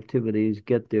other activities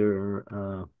get their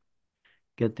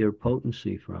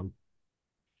potency from.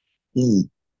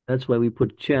 That's why we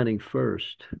put chanting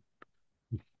first.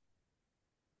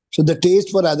 So the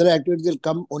taste for other activities will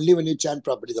come only when you chant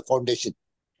properly, the foundation.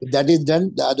 If that is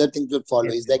done, the other things will follow.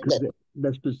 Is like that.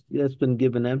 That's been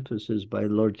given emphasis by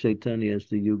Lord Chaitanya as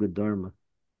the Yuga Dharma.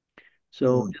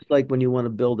 So just like when you want to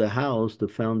build a house, the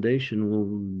foundation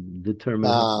will determine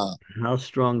how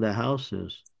strong the house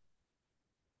is.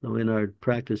 So in our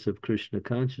practice of Krishna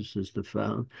consciousness,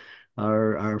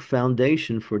 our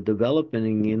foundation for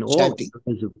developing in all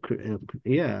areas of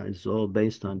is all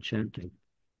based on chanting.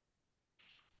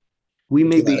 We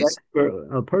may be expert,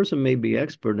 a person may be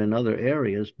expert in other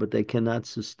areas, but they cannot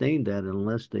sustain that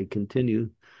unless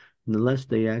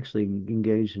they actually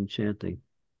engage in chanting.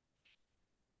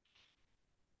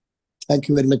 Thank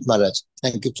you very much, Maharaj.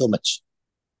 Thank you so much.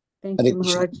 Thank you,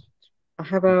 Maharaj. I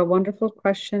have a wonderful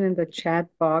question in the chat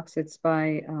box. It's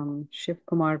by Shiv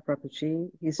Kumar Prabhuji.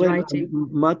 He's writing.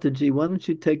 Mataji, why don't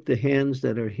you take the hands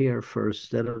that are here first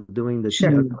instead of doing the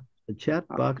chat? The chat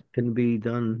box can be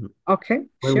done. Okay,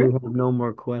 when sure. we have no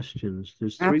more questions.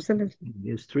 There's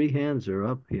three hands are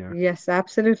up here. Yes,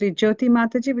 absolutely. Jyoti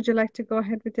Mataji, would you like to go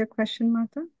ahead with your question,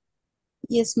 Mata?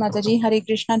 Yes, Mataji. Hare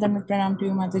Krishna, Danvat Pranam to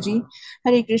you, Mataji.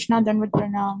 Hare Krishna, Danvat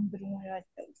Pranam, Guru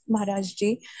Maharaj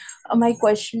Ji. My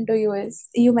question to you is,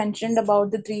 you mentioned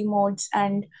about the three modes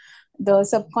and the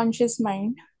subconscious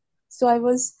mind. So I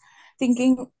was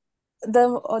thinking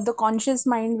the conscious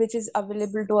mind which is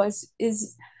available to us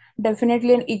is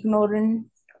definitely an ignorant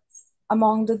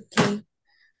among the three.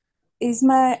 Is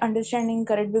my understanding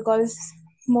correct? Because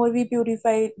more we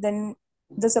purify, then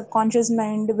the subconscious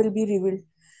mind will be revealed.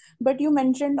 But you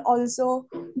mentioned also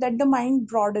that the mind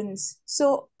broadens.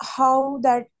 So how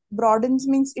that broadens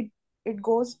means it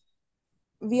goes,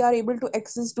 we are able to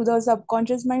access to the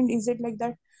subconscious mind. Is it like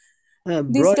that?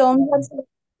 These terms are...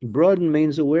 Broaden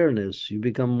means awareness. You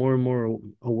become more and more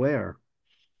aware.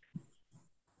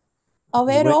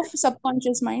 Aware of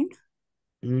subconscious mind?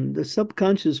 The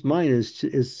subconscious mind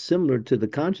is similar to the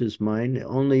conscious mind,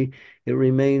 only it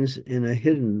remains in a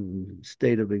hidden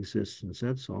state of existence.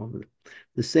 That's all.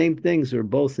 The same things are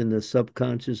both in the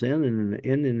subconscious and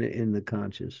in the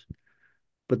conscious.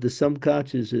 But the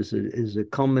subconscious is a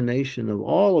culmination of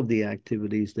all of the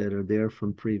activities that are there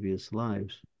from previous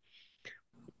lives.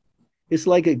 It's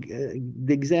like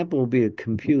the example will be a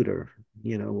computer.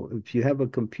 If you have a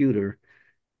computer,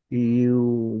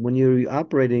 when you're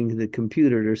operating the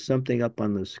computer, there's something up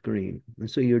on the screen. And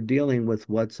so you're dealing with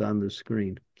what's on the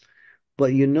screen.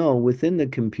 But within the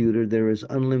computer, there is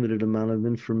unlimited amount of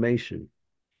information.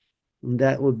 And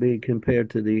that would be compared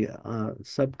to the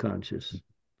subconscious.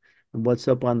 And what's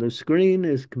up on the screen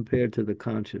is compared to the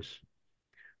conscious.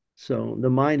 So the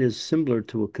mind is similar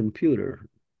to a computer.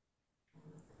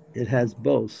 It has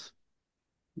both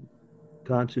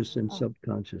conscious and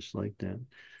subconscious like that.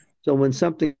 So when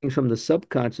something from the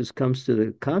subconscious comes to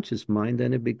the conscious mind,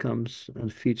 then it becomes a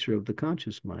feature of the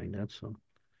conscious mind. That's all.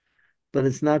 But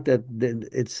it's not that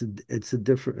it's a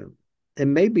different. It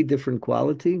may be different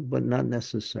quality, but not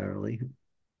necessarily.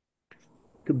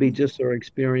 It could be just our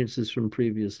experiences from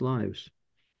previous lives.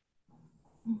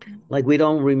 Like we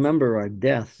don't remember our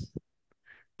death.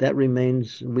 That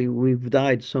remains. We've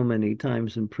died so many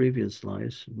times in previous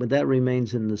lives, but that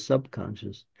remains in the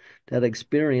subconscious. That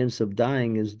experience of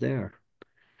dying is there.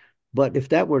 But if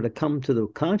that were to come to the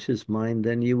conscious mind,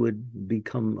 then you would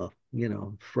become,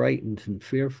 frightened and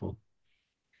fearful.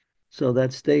 So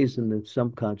that stays in the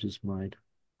subconscious mind,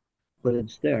 but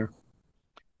it's there.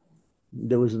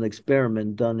 There was an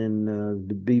experiment done in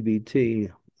the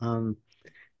BBT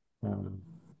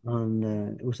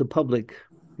it was a public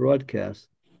broadcast.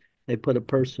 They put a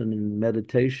person in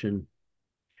meditation,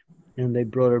 and they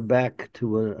brought her back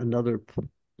to another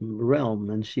realm,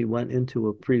 and she went into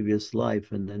a previous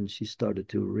life, and then she started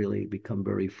to really become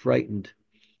very frightened.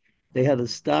 They had to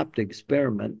stop the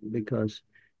experiment because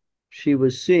she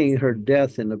was seeing her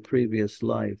death in a previous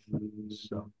life.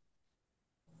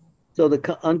 So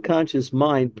the unconscious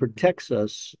mind protects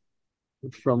us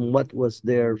from what was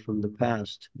there from the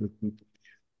past,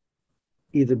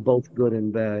 either both good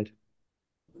and bad.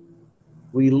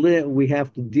 We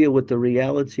have to deal with the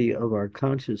reality of our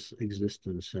conscious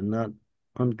existence and not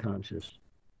unconscious.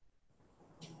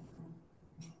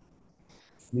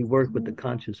 We work with the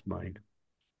conscious mind.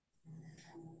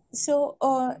 So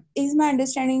is my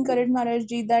understanding correct, Maharaj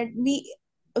Ji, that we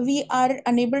we are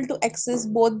unable to access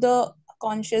both the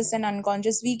conscious and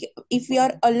unconscious. If we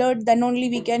are alert, then only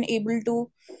we can able to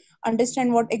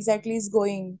understand what exactly is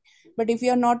going. But if we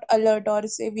are not alert, or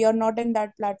say we are not in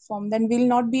that platform, then we'll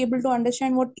not be able to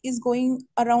understand what is going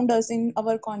around us in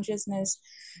our consciousness.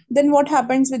 Then what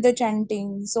happens with the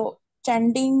chanting? So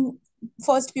chanting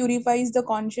first purifies the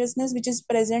consciousness which is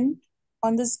present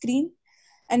on the screen,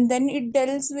 and then it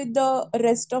deals with the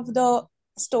rest of the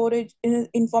storage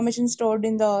information stored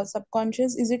in the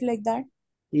subconscious. Is it like that?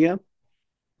 Yeah.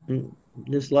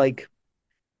 Just like,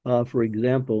 for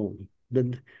example,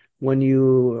 when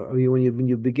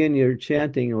you begin your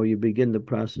chanting or you begin the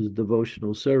process of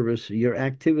devotional service, your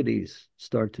activities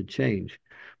start to change.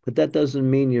 But that doesn't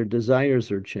mean your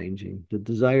desires are changing. The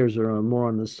desires are more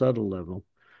on the subtle level.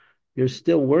 You're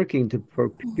still working to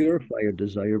purify your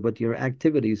desire, but your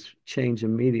activities change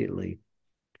immediately.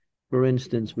 For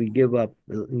instance, we give up,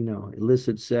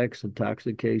 illicit sex,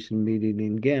 intoxication, meeting,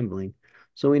 and gambling.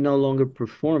 So we no longer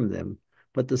perform them.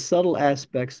 But the subtle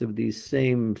aspects of these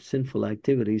same sinful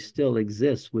activities still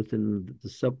exist within the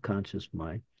subconscious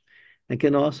mind and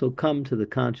can also come to the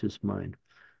conscious mind.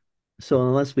 So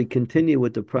unless we continue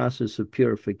with the process of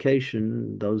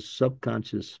purification, those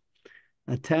subconscious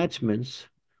attachments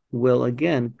will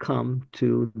again come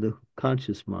to the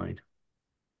conscious mind.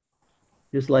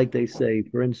 Just like they say,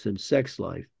 for instance, sex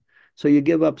life. So you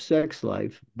give up sex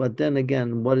life, but then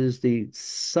again, what is the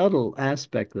subtle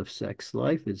aspect of sex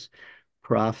life? Is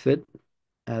profit,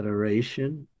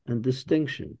 adoration, and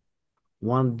distinction.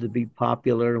 Want to be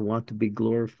popular, want to be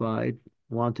glorified,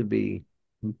 want to be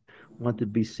want to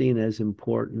be seen as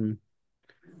important.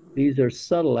 These are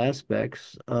subtle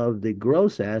aspects of the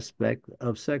gross aspect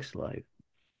of sex life.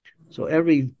 So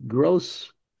every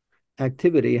gross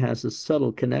activity has a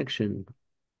subtle connection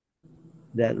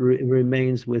that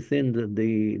remains within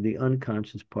the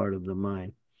unconscious part of the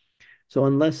mind. So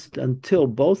until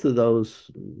both of those,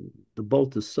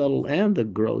 both the subtle and the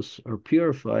gross are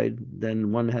purified,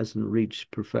 then one hasn't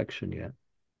reached perfection yet.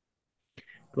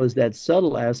 Because that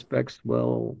subtle aspects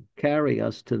will carry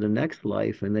us to the next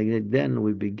life, and then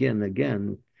we begin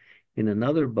again in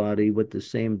another body with the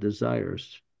same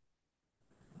desires.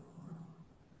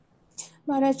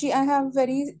 Maharaji,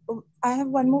 I have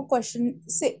one more question.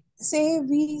 Say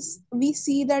we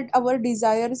see that our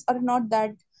desires are not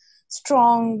that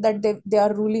strong, that they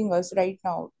are ruling us right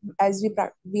now as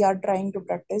we are trying to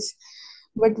practice.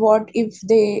 But what if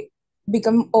they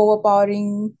become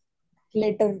overpowering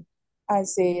later, I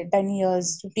say 10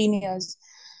 years, 15 years?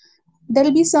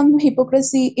 There'll be some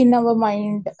hypocrisy in our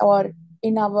mind or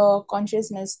in our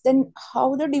consciousness. Then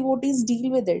how the devotees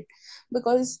deal with it?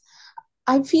 Because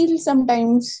I feel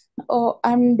sometimes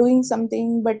I'm doing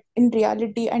something, but in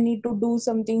reality, I need to do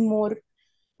something more.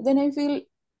 Then I feel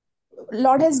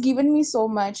Lord has given me so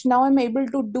much. Now I'm able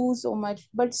to do so much,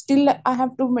 but still I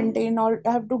have to maintain, or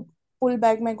I have to pull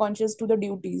back my conscience to the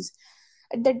duties.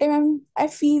 At that time, I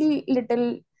feel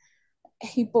little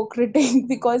hypocritic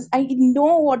because I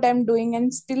know what I'm doing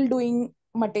and still doing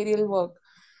material work.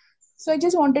 So I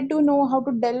just wanted to know how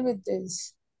to deal with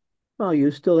this. Well,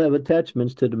 you still have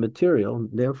attachments to the material,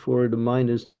 therefore the mind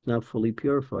is not fully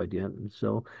purified yet. And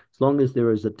so as long as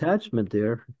there is attachment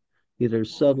there, either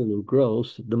subtle or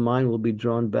gross, the mind will be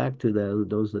drawn back to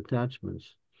those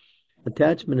attachments.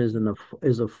 Attachment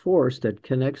is a force that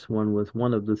connects one with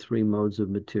one of the three modes of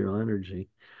material energy.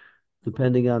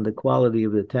 Depending on the quality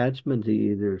of the attachment, it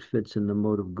either fits in the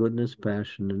mode of goodness,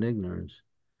 passion, and ignorance.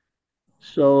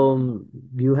 So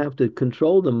you have to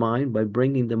control the mind by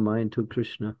bringing the mind to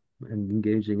Krishna and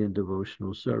engaging in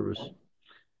devotional service.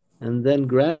 And then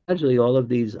gradually all of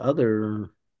these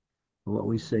other, what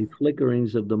we say,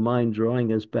 flickerings of the mind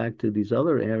drawing us back to these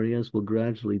other areas will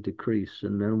gradually decrease.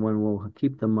 And then one will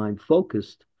keep the mind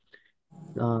focused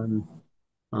on,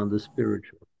 on the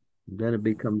spiritual. Then it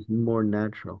becomes more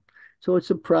natural. So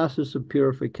it's a process of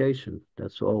purification.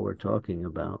 That's all we're talking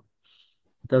about.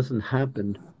 It doesn't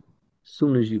happen as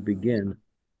soon as you begin.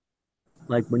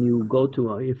 Like when you go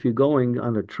if you're going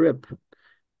on a trip,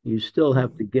 you still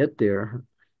have to get there.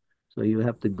 So you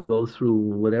have to go through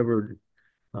whatever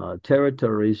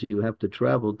territories you have to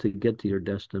travel to get to your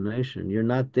destination. You're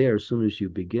not there as soon as you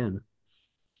begin.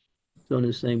 So in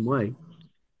the same way,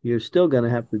 you're still going to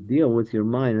have to deal with your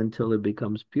mind until it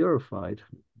becomes purified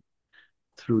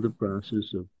through the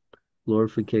process of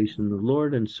glorification of the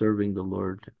Lord and serving the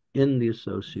Lord in the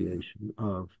association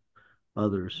of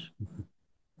others.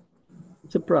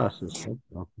 It's a process.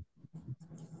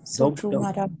 So Don't true, don't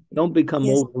Maharaj. don't become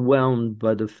Yes. overwhelmed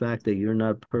by the fact that you're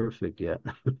not perfect yet.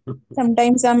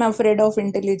 Sometimes I'm afraid of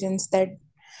intelligence, that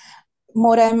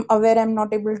more I'm aware, I'm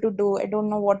not able to do. I don't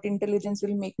know what intelligence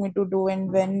will make me to do,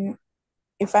 and when,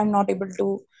 if I'm not able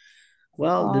to.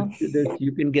 Well, Uh,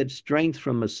 you can get strength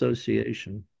from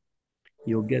association.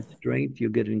 You'll get strength,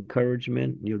 you'll get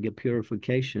encouragement, you'll get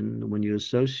purification when you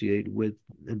associate with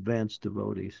advanced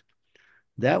devotees.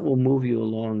 That will move you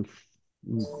along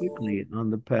quickly on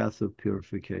the path of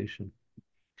purification.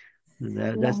 And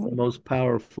that's yeah. the most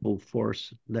powerful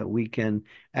force that we can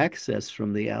access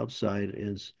from the outside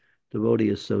is devotee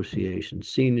association,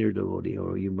 senior devotee,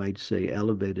 or you might say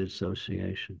elevated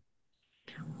association.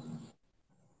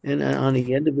 And on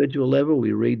the individual level,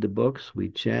 we read the books, we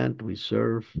chant, we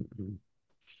serve.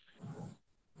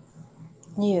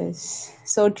 Yes,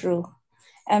 so true.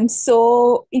 I'm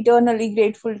so eternally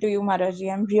grateful to you, Maharaji.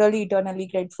 I'm really eternally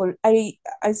grateful. I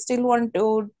still want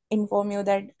to inform you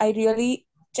that I really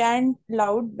chant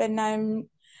loud when I'm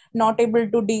not able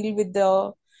to deal with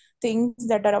the things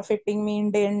that are affecting me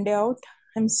in day in day out.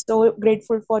 I'm so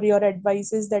grateful for your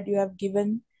advices that you have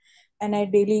given, and I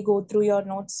daily go through your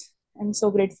notes. I'm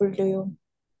so grateful to you.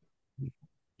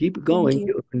 Keep Thank going.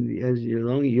 you. As you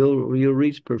long you'll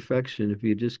reach perfection if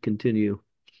you just continue.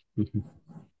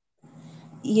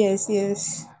 Yes,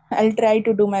 yes. I'll try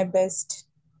to do my best.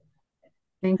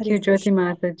 Thank you, Hare Jyoti Krishna.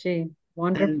 Mataji. And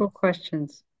Wonderful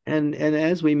questions. and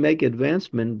as we make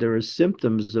advancement, there are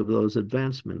symptoms of those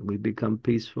advancement. We become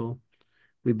peaceful.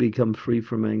 We become free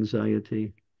from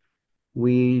anxiety.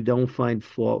 We don't find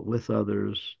fault with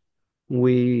others.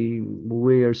 We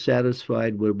are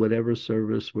satisfied with whatever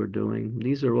service we're doing.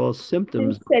 These are all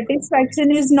symptoms.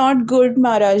 Satisfaction is not good,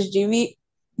 Maharaj ji. We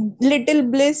little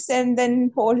bliss and then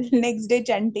whole next day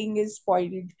chanting is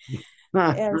spoiled.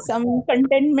 Some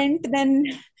contentment, then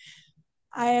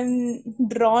I am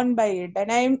drawn by it,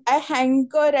 and I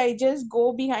hanker. I just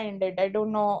go behind it. I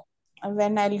don't know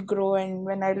when I'll grow and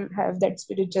when I'll have that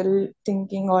spiritual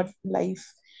thinking or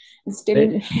life. Still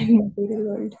in material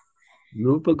world.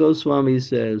 Rupa Goswami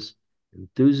says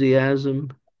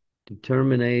enthusiasm,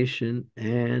 determination,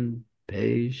 and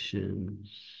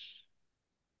patience.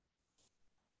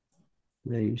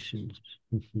 Patience.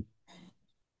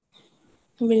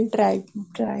 We'll try.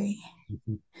 Try.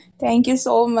 Thank you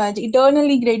so much.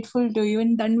 Eternally grateful to you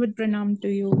and Danvat Pranam to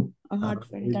you. A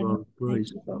heartfelt Danvat. Thank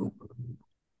Praise you so much.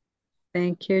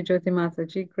 Thank you, Jyoti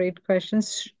Mataji. Great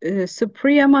questions.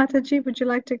 Supriya Mataji, would you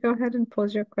like to go ahead and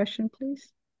pose your question,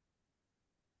 please?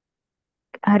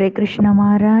 Hare Krishna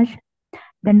Maharaj.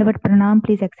 Dandavat Pranam.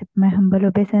 Please accept my humble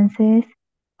obeisances.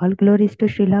 All glories to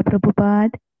Srila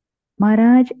Prabhupada.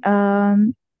 Maharaj, I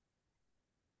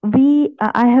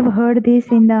have heard this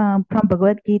in the from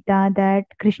Bhagavad Gita that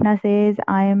Krishna says,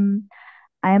 I am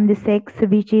the sex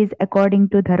which is according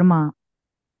to dharma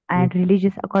and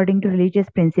religious according to religious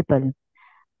principle.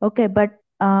 Okay, but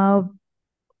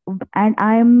and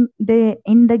I am the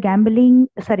in the gambling.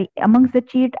 Sorry, amongst the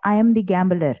cheat, I am the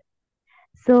gambler.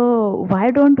 So why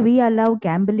don't we allow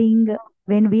gambling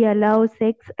when we allow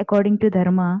sex according to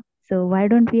dharma? So why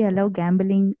don't we allow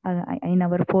gambling in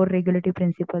our four regulative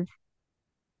principles?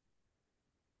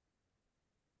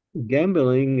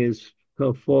 Gambling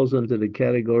falls under the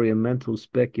category of mental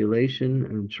speculation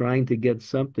and trying to get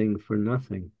something for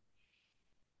nothing.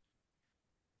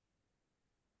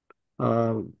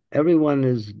 Everyone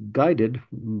is guided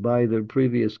by their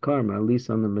previous karma, at least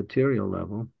on the material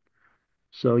level.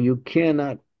 So you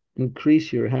cannot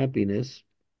increase your happiness,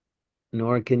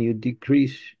 nor can you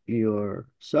decrease your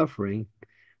suffering,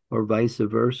 or vice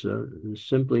versa,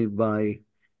 simply by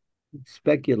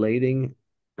speculating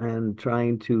and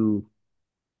trying to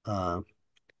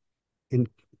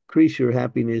increase your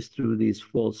happiness through these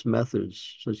false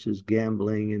methods, such as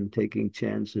gambling and taking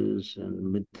chances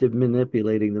and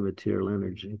manipulating the material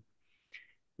energy.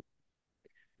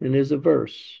 And there's a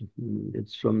verse.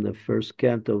 It's from the first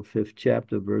canto, 5th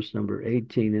chapter, verse number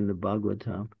 18 in the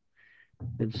Bhagavatam.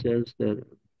 It says that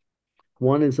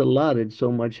one is allotted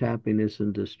so much happiness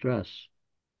and distress,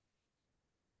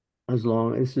 as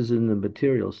long this is in the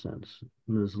material sense,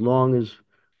 and as long as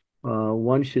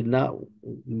one should not,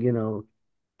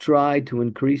 try to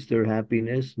increase their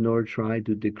happiness nor try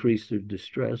to decrease their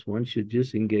distress. One should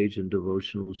just engage in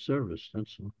devotional service.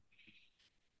 That's all.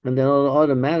 And then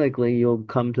automatically you'll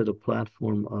come to the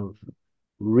platform of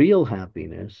real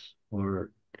happiness, or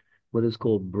what is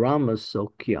called Brahma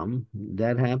Sokyam,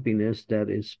 that happiness that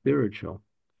is spiritual.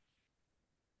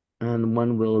 And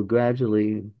one will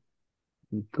gradually,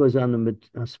 because on the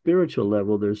spiritual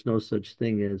level, there's no such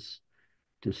thing as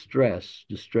distress.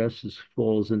 Distress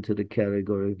falls into the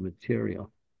category of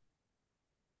material.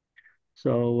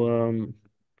 So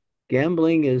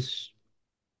gambling is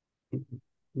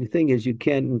The thing is, you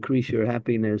can't increase your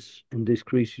happiness and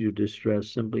decrease your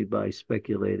distress simply by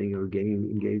speculating or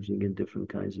engaging in different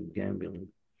kinds of gambling.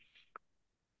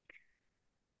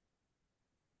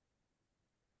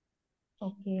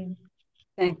 Okay.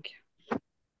 Thank you.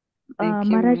 Thank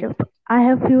you. Maharaj, I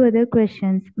have few other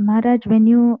questions. Maharaj, when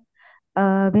you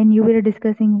were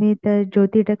discussing with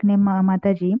Jyoti Takne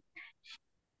Mataji,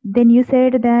 then you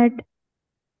said that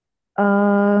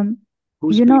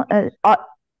Who's you know speaking?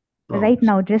 right Oh,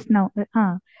 now, just now,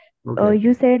 okay.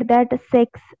 you said that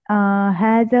sex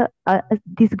has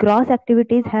these gross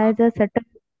activities has a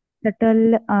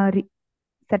subtle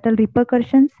subtle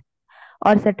repercussions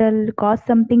or subtle cause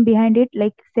something behind it.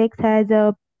 Like sex has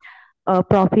a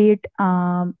profit,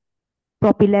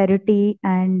 popularity,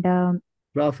 and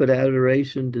Profit,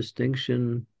 adoration,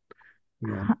 distinction.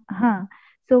 Yeah. huh.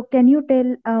 So can you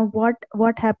tell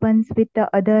what happens with the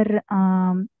other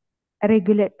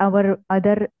regulate our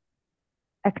other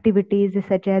activities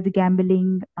such as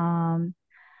gambling,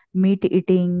 meat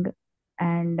eating,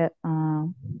 and uh,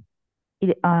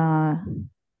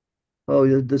 Oh,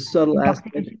 the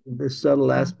intoxication?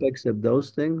 subtle Uh, aspects of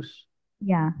those things.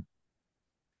 yeah.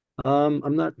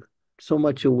 I'm not so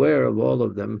much aware of all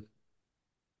of them.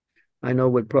 I know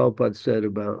what Prabhupada said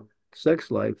about sex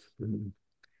life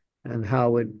and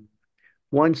how it,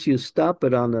 once you stop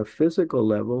it on the physical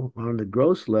level, on the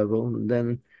gross level,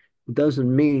 then it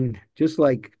doesn't mean, just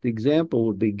like the example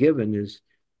would be given is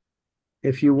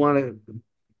if you want to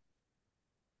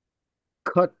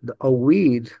cut a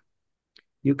weed,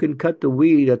 you can cut the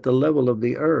weed at the level of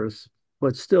the earth,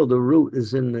 but still the root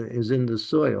is in the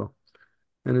soil.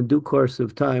 And in due course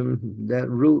of time, that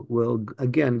root will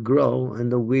again grow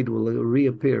and the weed will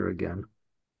reappear again.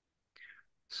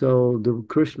 So the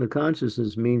Krishna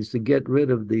consciousness means to get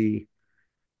rid of the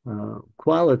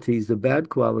qualities, the bad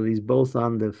qualities, both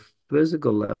on the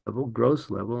physical level,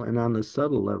 gross level, and on the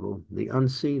subtle level, the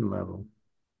unseen level.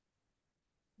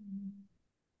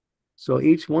 So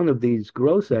each one of these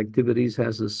gross activities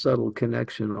has a subtle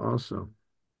connection also.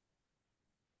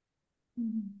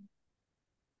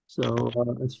 So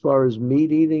as far as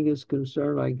meat eating is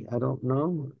concerned, I don't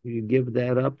know. You give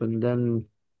that up and then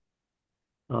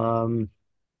um,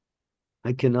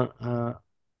 I cannot, I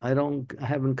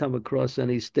haven't come across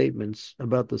any statements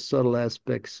about the subtle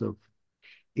aspects of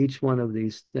each one of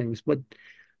these things. But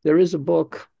there is a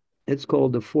book, it's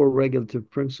called The Four Regulative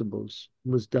Principles.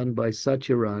 It was done by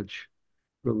Satyaraj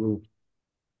Prabhu.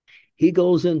 He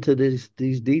goes into these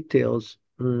details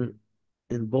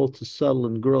in both the subtle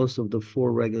and gross of the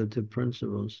four regulative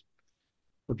principles.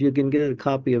 If you can get a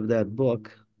copy of that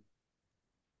book,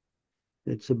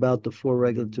 it's about the four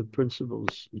regulative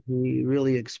principles. He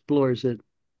really explores it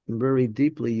very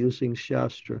deeply using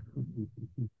Shastra.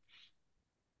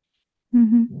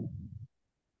 Mm-hmm.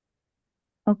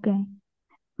 Okay.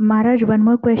 Maharaj, one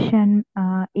more question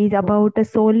is about the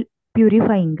soul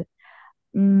purifying.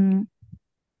 Mm,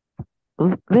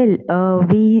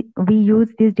 we use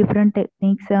these different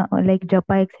techniques like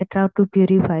japa, etc., to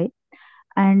purify,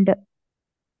 and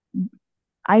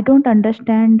I don't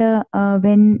understand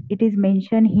when it is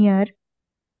mentioned here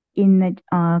in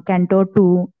Canto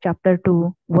 2, Chapter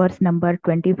 2, verse number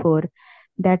 24,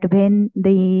 that when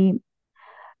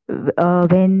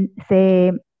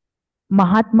say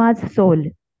Mahatma's soul,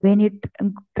 when it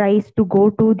tries to go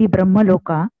to the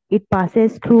Brahmaloka, it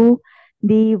passes through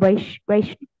the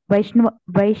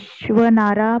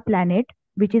Vaishvanara planet,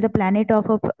 which is a planet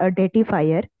of a deity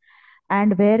fire,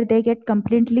 and where they get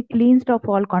completely cleansed of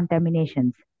all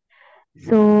contaminations.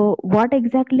 So, what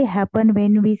exactly happen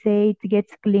when we say it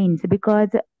gets cleansed? Because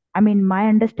I mean, my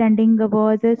understanding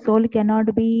was a soul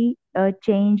cannot be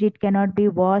changed, it cannot be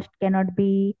washed, cannot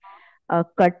be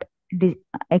cut,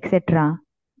 etc.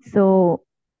 So,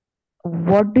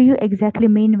 what do you exactly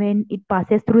mean when it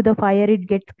passes through the fire, it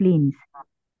gets cleansed?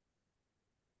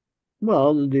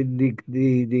 Well,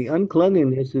 the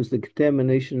uncleanliness is the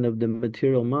contamination of the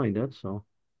material mind, that's all.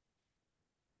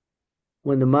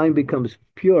 When the mind becomes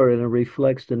pure and it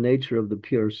reflects the nature of the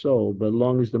pure soul, but as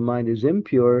long as the mind is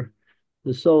impure,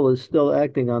 the soul is still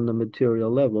acting on the material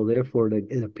level. Therefore,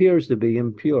 it appears to be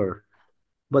impure,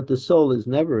 but the soul is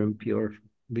never impure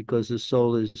because the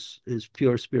soul is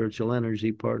pure spiritual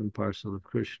energy, part and parcel of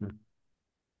Krishna.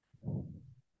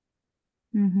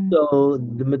 Mm-hmm. So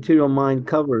the material mind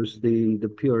covers the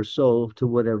pure soul to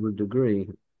whatever degree.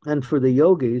 And for the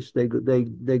yogis,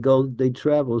 they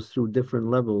travel through different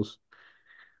levels,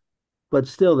 but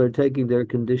still they're taking their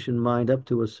conditioned mind up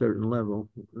to a certain level.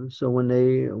 So when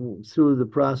they, through the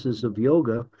process of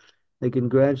yoga, they can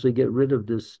gradually get rid of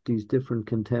these different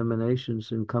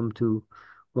contaminations and come to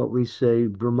what we say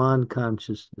Brahman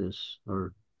consciousness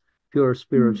or pure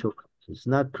spiritual consciousness,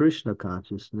 not Krishna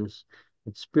consciousness.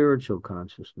 It's spiritual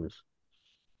consciousness.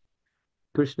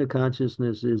 Krishna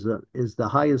consciousness is the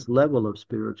highest level of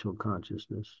spiritual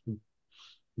consciousness.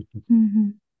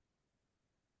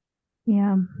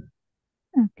 Yeah.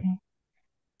 Okay.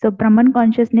 So Brahman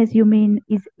consciousness, you mean,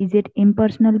 is it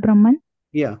impersonal Brahman?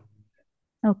 Yeah,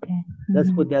 Okay.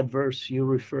 that's what that verse you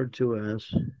referred to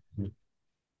as.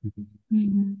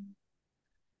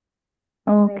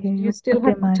 Okay. You still Okay,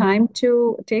 have Maharaj. time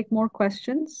to take more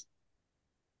questions?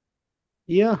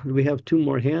 Yeah, we have two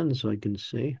more hands I can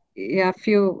see. Yeah,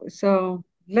 few. So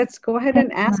let's go ahead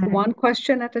Thank and you, ask Maharaj. one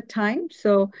question at a time.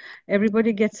 So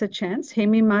everybody gets a chance.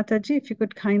 Hemi Mataji, if you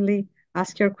could kindly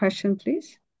ask your question,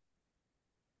 please.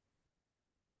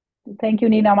 Thank you,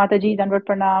 Neena Mataji, Danvat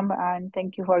Pranam, and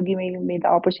thank you for giving me the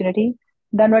opportunity.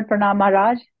 Danvat Pranam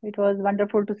Maharaj. It was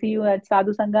wonderful to see you at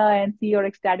Sadhu Sangha and see your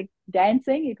ecstatic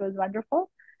dancing. It was wonderful.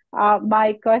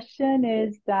 My question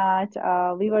is that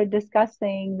we were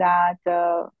discussing that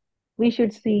we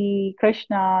should see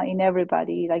Krishna in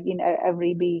everybody, like in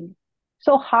every being.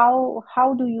 So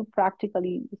how do you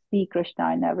practically see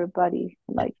Krishna in everybody?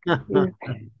 Like,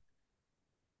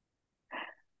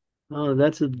 Oh,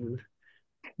 that's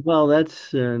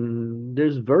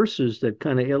there's verses that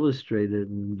kind of illustrate it.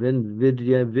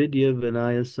 Vidya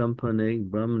Vinaya Sampane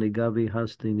Brahmani Gavi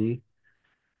Hastini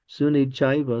Suni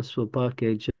Chaiva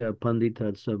Swapake Cha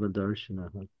Panditat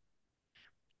Savadarshana.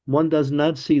 One does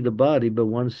not see the body, but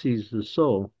one sees the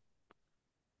soul.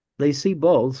 They see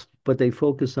both, but they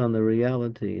focus on the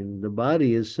reality, and the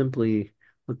body is simply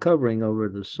a covering over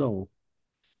the soul.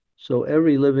 So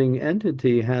every living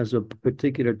entity has a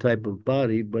particular type of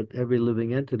body, but every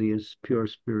living entity is pure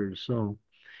spirit soul.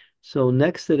 So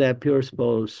next to that pure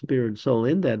spirit soul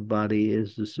in that body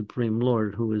is the Supreme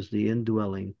Lord, who is the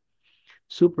indwelling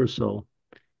super soul.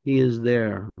 He is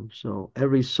there. So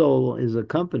every soul is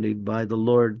accompanied by the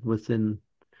Lord within.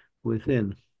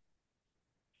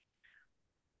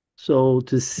 So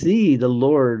to see the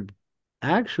Lord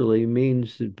actually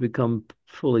means to become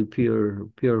fully pure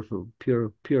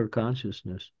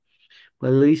consciousness. But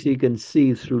at least you can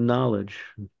see through knowledge.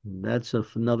 That's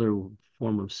another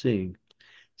form of seeing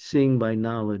by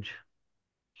knowledge.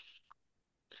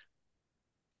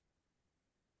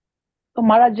 So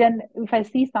Maharaj, if I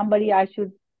see somebody, I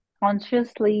should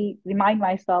consciously remind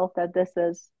myself that this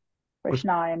is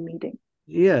Krishna I am meeting.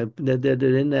 Yeah,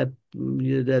 that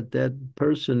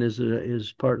person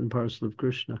is part and parcel of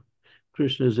Krishna.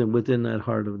 Krishna is within that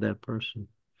heart of that person.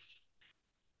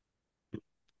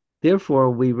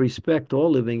 Therefore, we respect all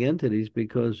living entities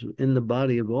because in the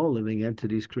body of all living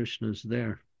entities, Krishna is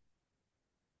there.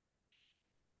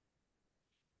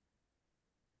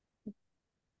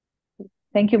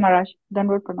 Thank you, Maharaj.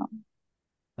 Danvat Pranam.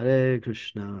 Hare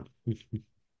Krishna.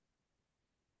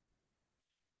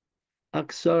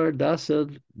 Aksar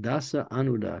Dasa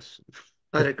Anudas.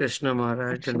 Hare Krishna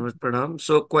Maharaj, Danvat Pranam.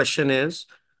 So question is,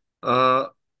 I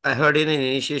heard in an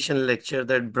initiation lecture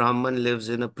that Brahman lives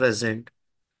in a present.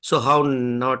 So how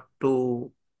not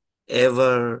to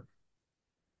ever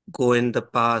go in the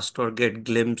past or get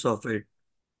glimpse of it?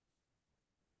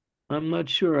 I'm not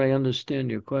sure I understand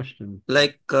your question.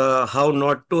 Like how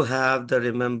not to have the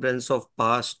remembrance of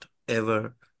past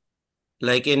ever.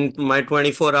 Like in my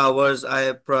 24 hours,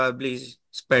 I probably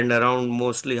spend around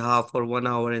mostly half or 1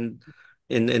 hour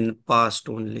in past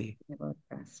only. About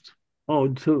past. Oh,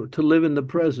 to live in the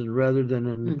present rather than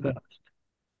in the past.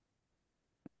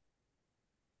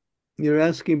 You're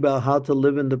asking about how to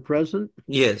live in the present?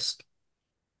 Yes.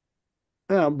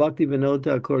 Yeah, Bhakti Vinod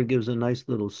Thakur gives a nice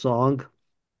little song.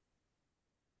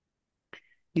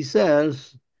 He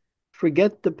says,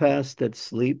 forget the past that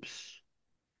sleeps,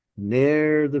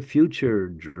 ne'er the future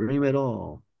dream at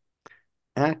all.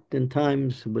 Act in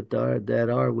times that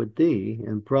are with thee,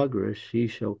 and progress he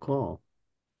shall call.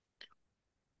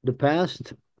 The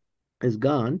past is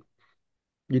gone.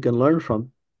 You can learn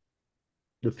from.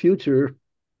 The future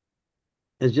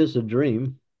is just a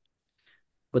dream,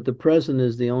 but the present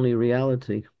is the only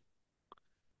reality.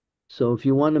 So if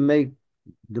you want to make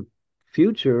the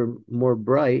future more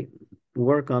bright,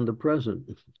 work on the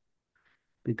present.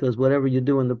 Because whatever you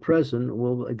do in the present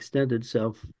will extend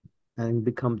itself and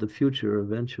become the future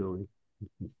eventually.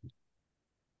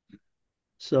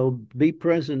 So be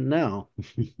present now.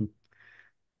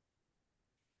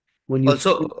 When you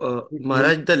Also,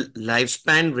 Maharaj, the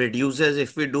lifespan reduces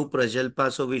if we do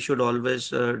Prajalpa, so we should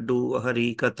always do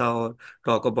Hari Katha or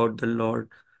talk about the Lord.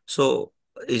 So,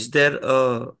 is there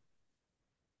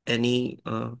any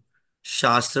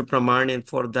Shastra Praman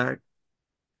for that?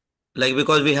 Like,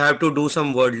 because we have to do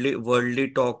some worldly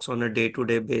talks on a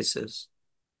day-to-day basis.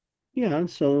 Yeah,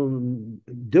 so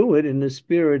do it in the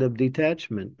spirit of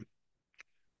detachment.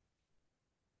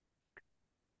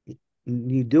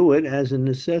 You do it as a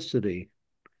necessity.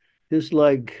 Just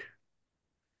like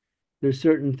there's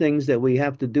certain things that we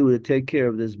have to do to take care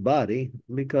of this body,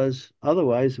 because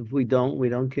otherwise, if we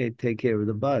don't take care of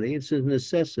the body. It's a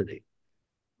necessity.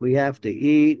 We have to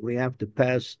eat, we have to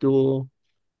pass stool.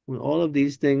 All of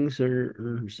these things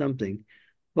are something,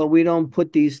 but we don't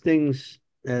put these things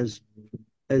as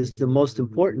the most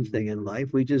important thing in life.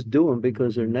 We just do them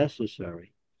because they're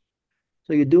necessary.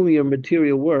 So you're doing your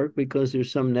material work because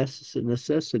there's some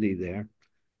necessity there,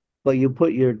 but you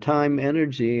put your time,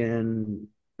 energy, and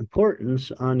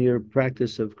importance on your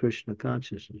practice of Krishna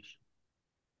consciousness.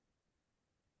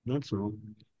 That's all.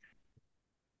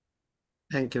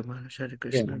 Thank you, Maharaj. Hare Yeah.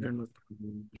 Krishna. Dandavat.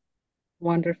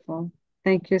 Wonderful.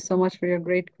 Thank you so much for your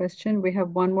great question. We have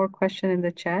one more question in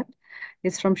the chat.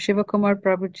 It's from Shivakumar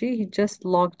Prabhuji. He just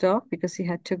logged off because he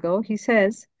had to go. He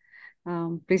says,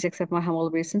 please accept my humble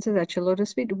obeisances at your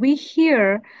lotus feet. We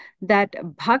hear that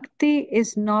bhakti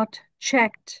is not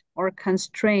checked or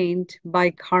constrained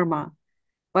by karma,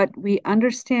 but we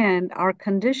understand our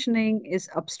conditioning is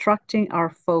obstructing our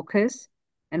focus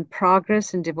and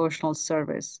progress in devotional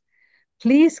service.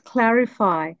 Please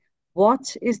clarify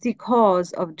what is the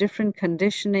cause of different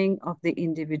conditioning of the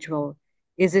individual.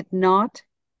 Is it not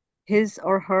his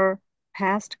or her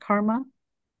past karma?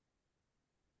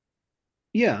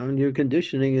 Yeah, and your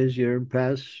conditioning is your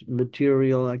past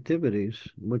material activities,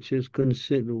 which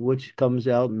comes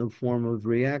out in the form of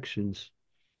reactions.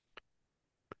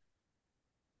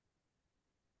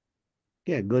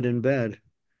 Yeah, good and bad.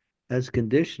 That's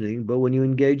conditioning. But when you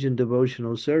engage in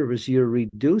devotional service, you're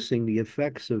reducing the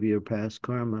effects of your past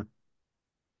karma.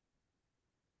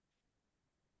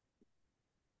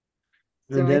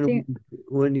 So And I then think,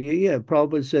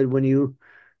 Prabhupada said when you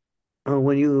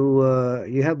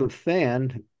you have a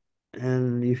fan,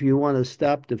 and if you want to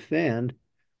stop the fan,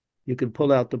 you can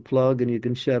pull out the plug and you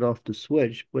can shut off the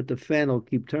switch, but the fan will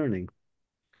keep turning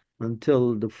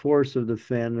until the force of the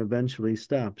fan eventually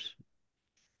stops.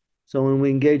 So when we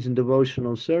engage in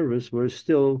devotional service, we're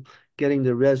still getting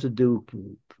the residue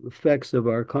effects of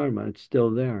our karma. It's still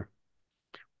there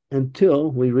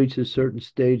until we reach a certain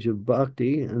stage of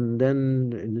bhakti, and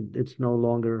then it's no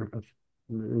longer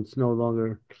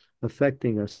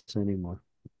affecting us anymore.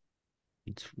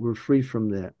 We're free from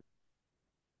that.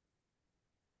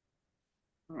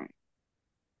 all right.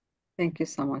 Thank you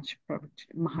so much,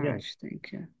 Prabhuji. Maharaj.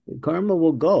 Thank you. Karma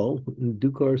will go in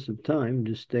due course of time.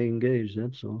 Just stay engaged.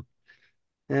 That's all.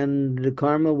 And the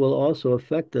karma will also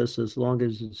affect us as long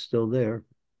as it's still there.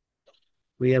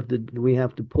 We have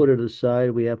to put it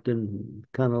aside. We have to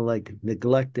kind of like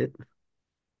neglect it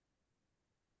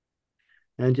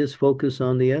and just focus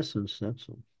on the essence. That's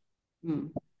all.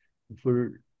 If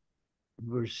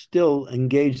we're still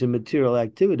engaged in material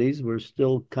activities, we're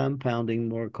still compounding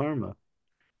more karma.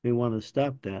 We want to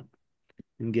stop that.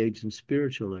 Engage in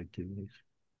spiritual activities.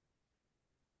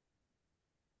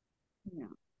 Yeah.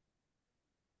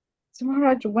 So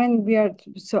Maharaj,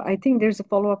 so I think there's a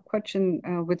follow-up question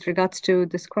with regards to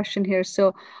this question here.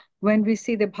 So when we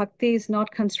see the bhakti is not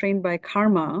constrained by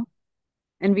karma,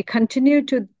 and we continue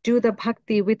to do the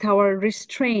bhakti with our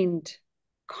restrained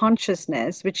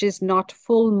consciousness, which is not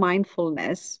full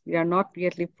mindfulness, we are not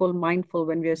really full mindful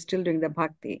when we are still doing the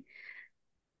bhakti.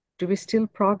 Do we still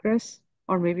progress,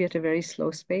 or maybe at a very slow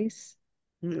pace?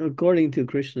 According to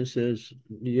Krishna says,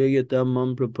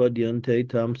 Yayatamam prapadyante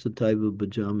tam sataiva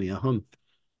bhajami aham.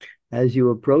 As you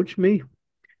approach me,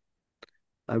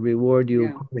 I reward you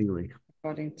accordingly.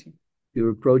 According to. You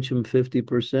approach him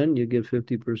 50%, you give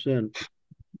 50%.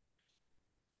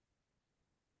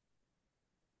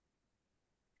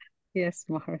 Yes,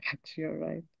 Maharaj, you're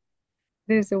right.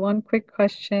 There's one quick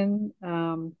question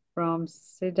from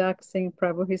Siddhak Singh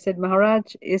Prabhu. He said,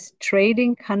 Maharaj, is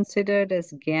trading considered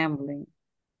as gambling?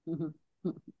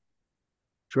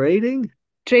 Trading?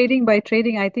 Trading, by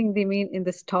trading, I think they mean in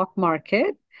the stock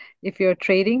market. If you're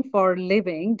trading for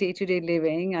living, day-to-day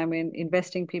living, I mean,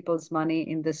 investing people's money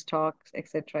in the stocks,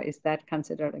 etc., is that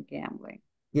considered a gambling?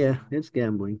 Yeah, it's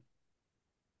gambling.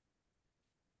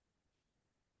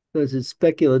 Because it's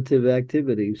speculative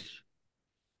activities.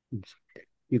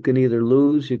 You can either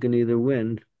lose, you can either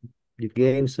win. You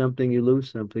gain something, you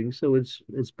lose something. So it's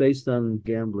based on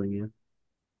gambling, yeah.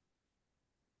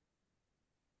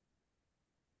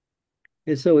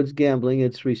 And so it's gambling,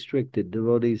 it's restricted.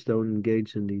 Devotees don't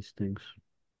engage in these things.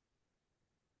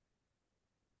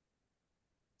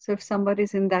 So if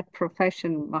somebody's in that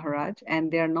profession, Maharaj,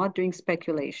 and they're not doing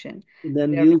speculation,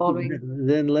 then they're following.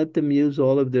 then let them use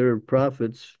all of their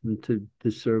profits to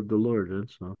serve the Lord.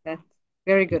 That's all. That's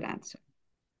very good answer.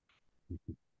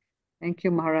 Thank you,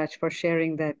 Maharaj, for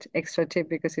sharing that extra tip,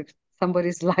 because if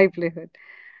somebody's livelihood.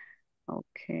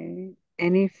 Okay.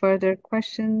 Any further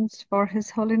questions for His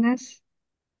Holiness?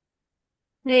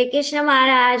 Hare Krishna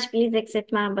Maharaj, please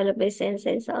accept my humble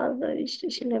obeisances. All glories to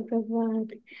Srila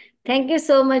Prabhupada. Thank you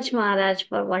so much, Maharaj,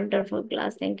 for wonderful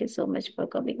class. Thank you so much for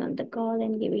coming on the call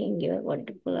and giving your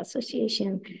wonderful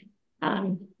association.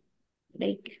 So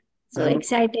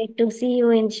excited to see you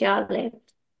in Charlotte.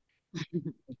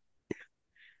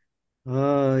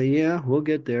 Yeah, we'll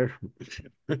get there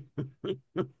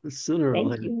sooner or Thank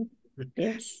later. you.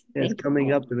 Yes. It's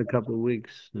coming up in a couple of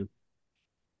weeks.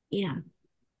 Yeah.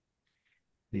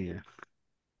 Yeah.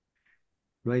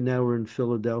 Right now we're in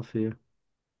Philadelphia.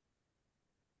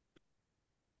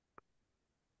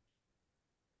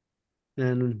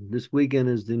 And this weekend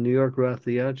is the New York Rath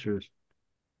Yatras.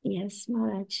 Yes,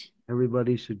 Maharaj.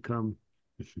 Everybody should come.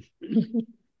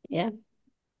 Yeah.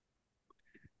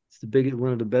 It's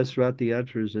one of the best Rath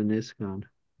Yatras in ISKCON.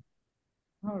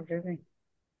 Oh, really?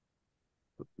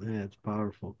 Yeah, it's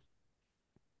powerful.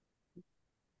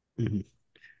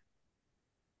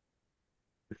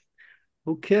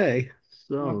 Okay,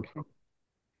 so. Okay.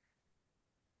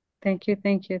 Thank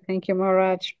you,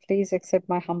 Maharaj. Please accept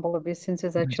my humble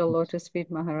obeisances at your lotus feet,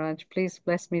 Maharaj. Please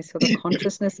bless me so the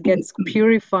consciousness gets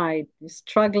purified. We're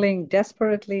struggling,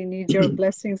 desperately need your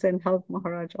blessings and help,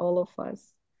 Maharaj, all of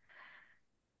us.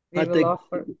 We will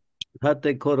offer.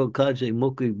 Hate korokaje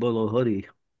mukhi bolo hori.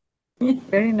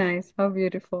 Very nice. How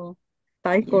beautiful.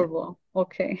 Tai korbo.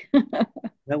 Okay.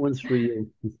 That one's for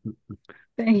you.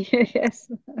 Thank you. Yes.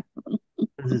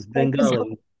 This is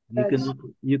Bengali.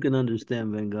 You can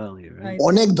understand Bengali, right?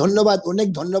 অনেক ধন্যবাদ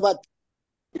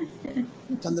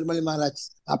চন্দ্রমৌলি মহারাজ,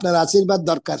 আপনার আশীর্বাদ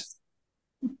দরকার।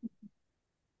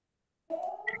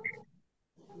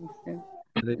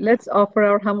 Let's offer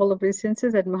our humble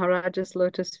obeisances at Maharaj's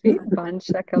lotus feet.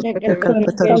 Pancha Thank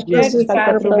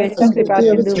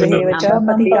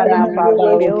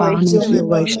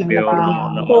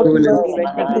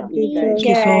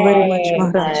you so very much,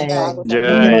 Maharaj.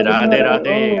 Jai Radhe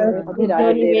Radhe.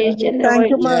 Thank you, Thank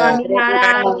you, Maharaj.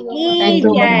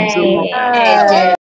 Maharaj.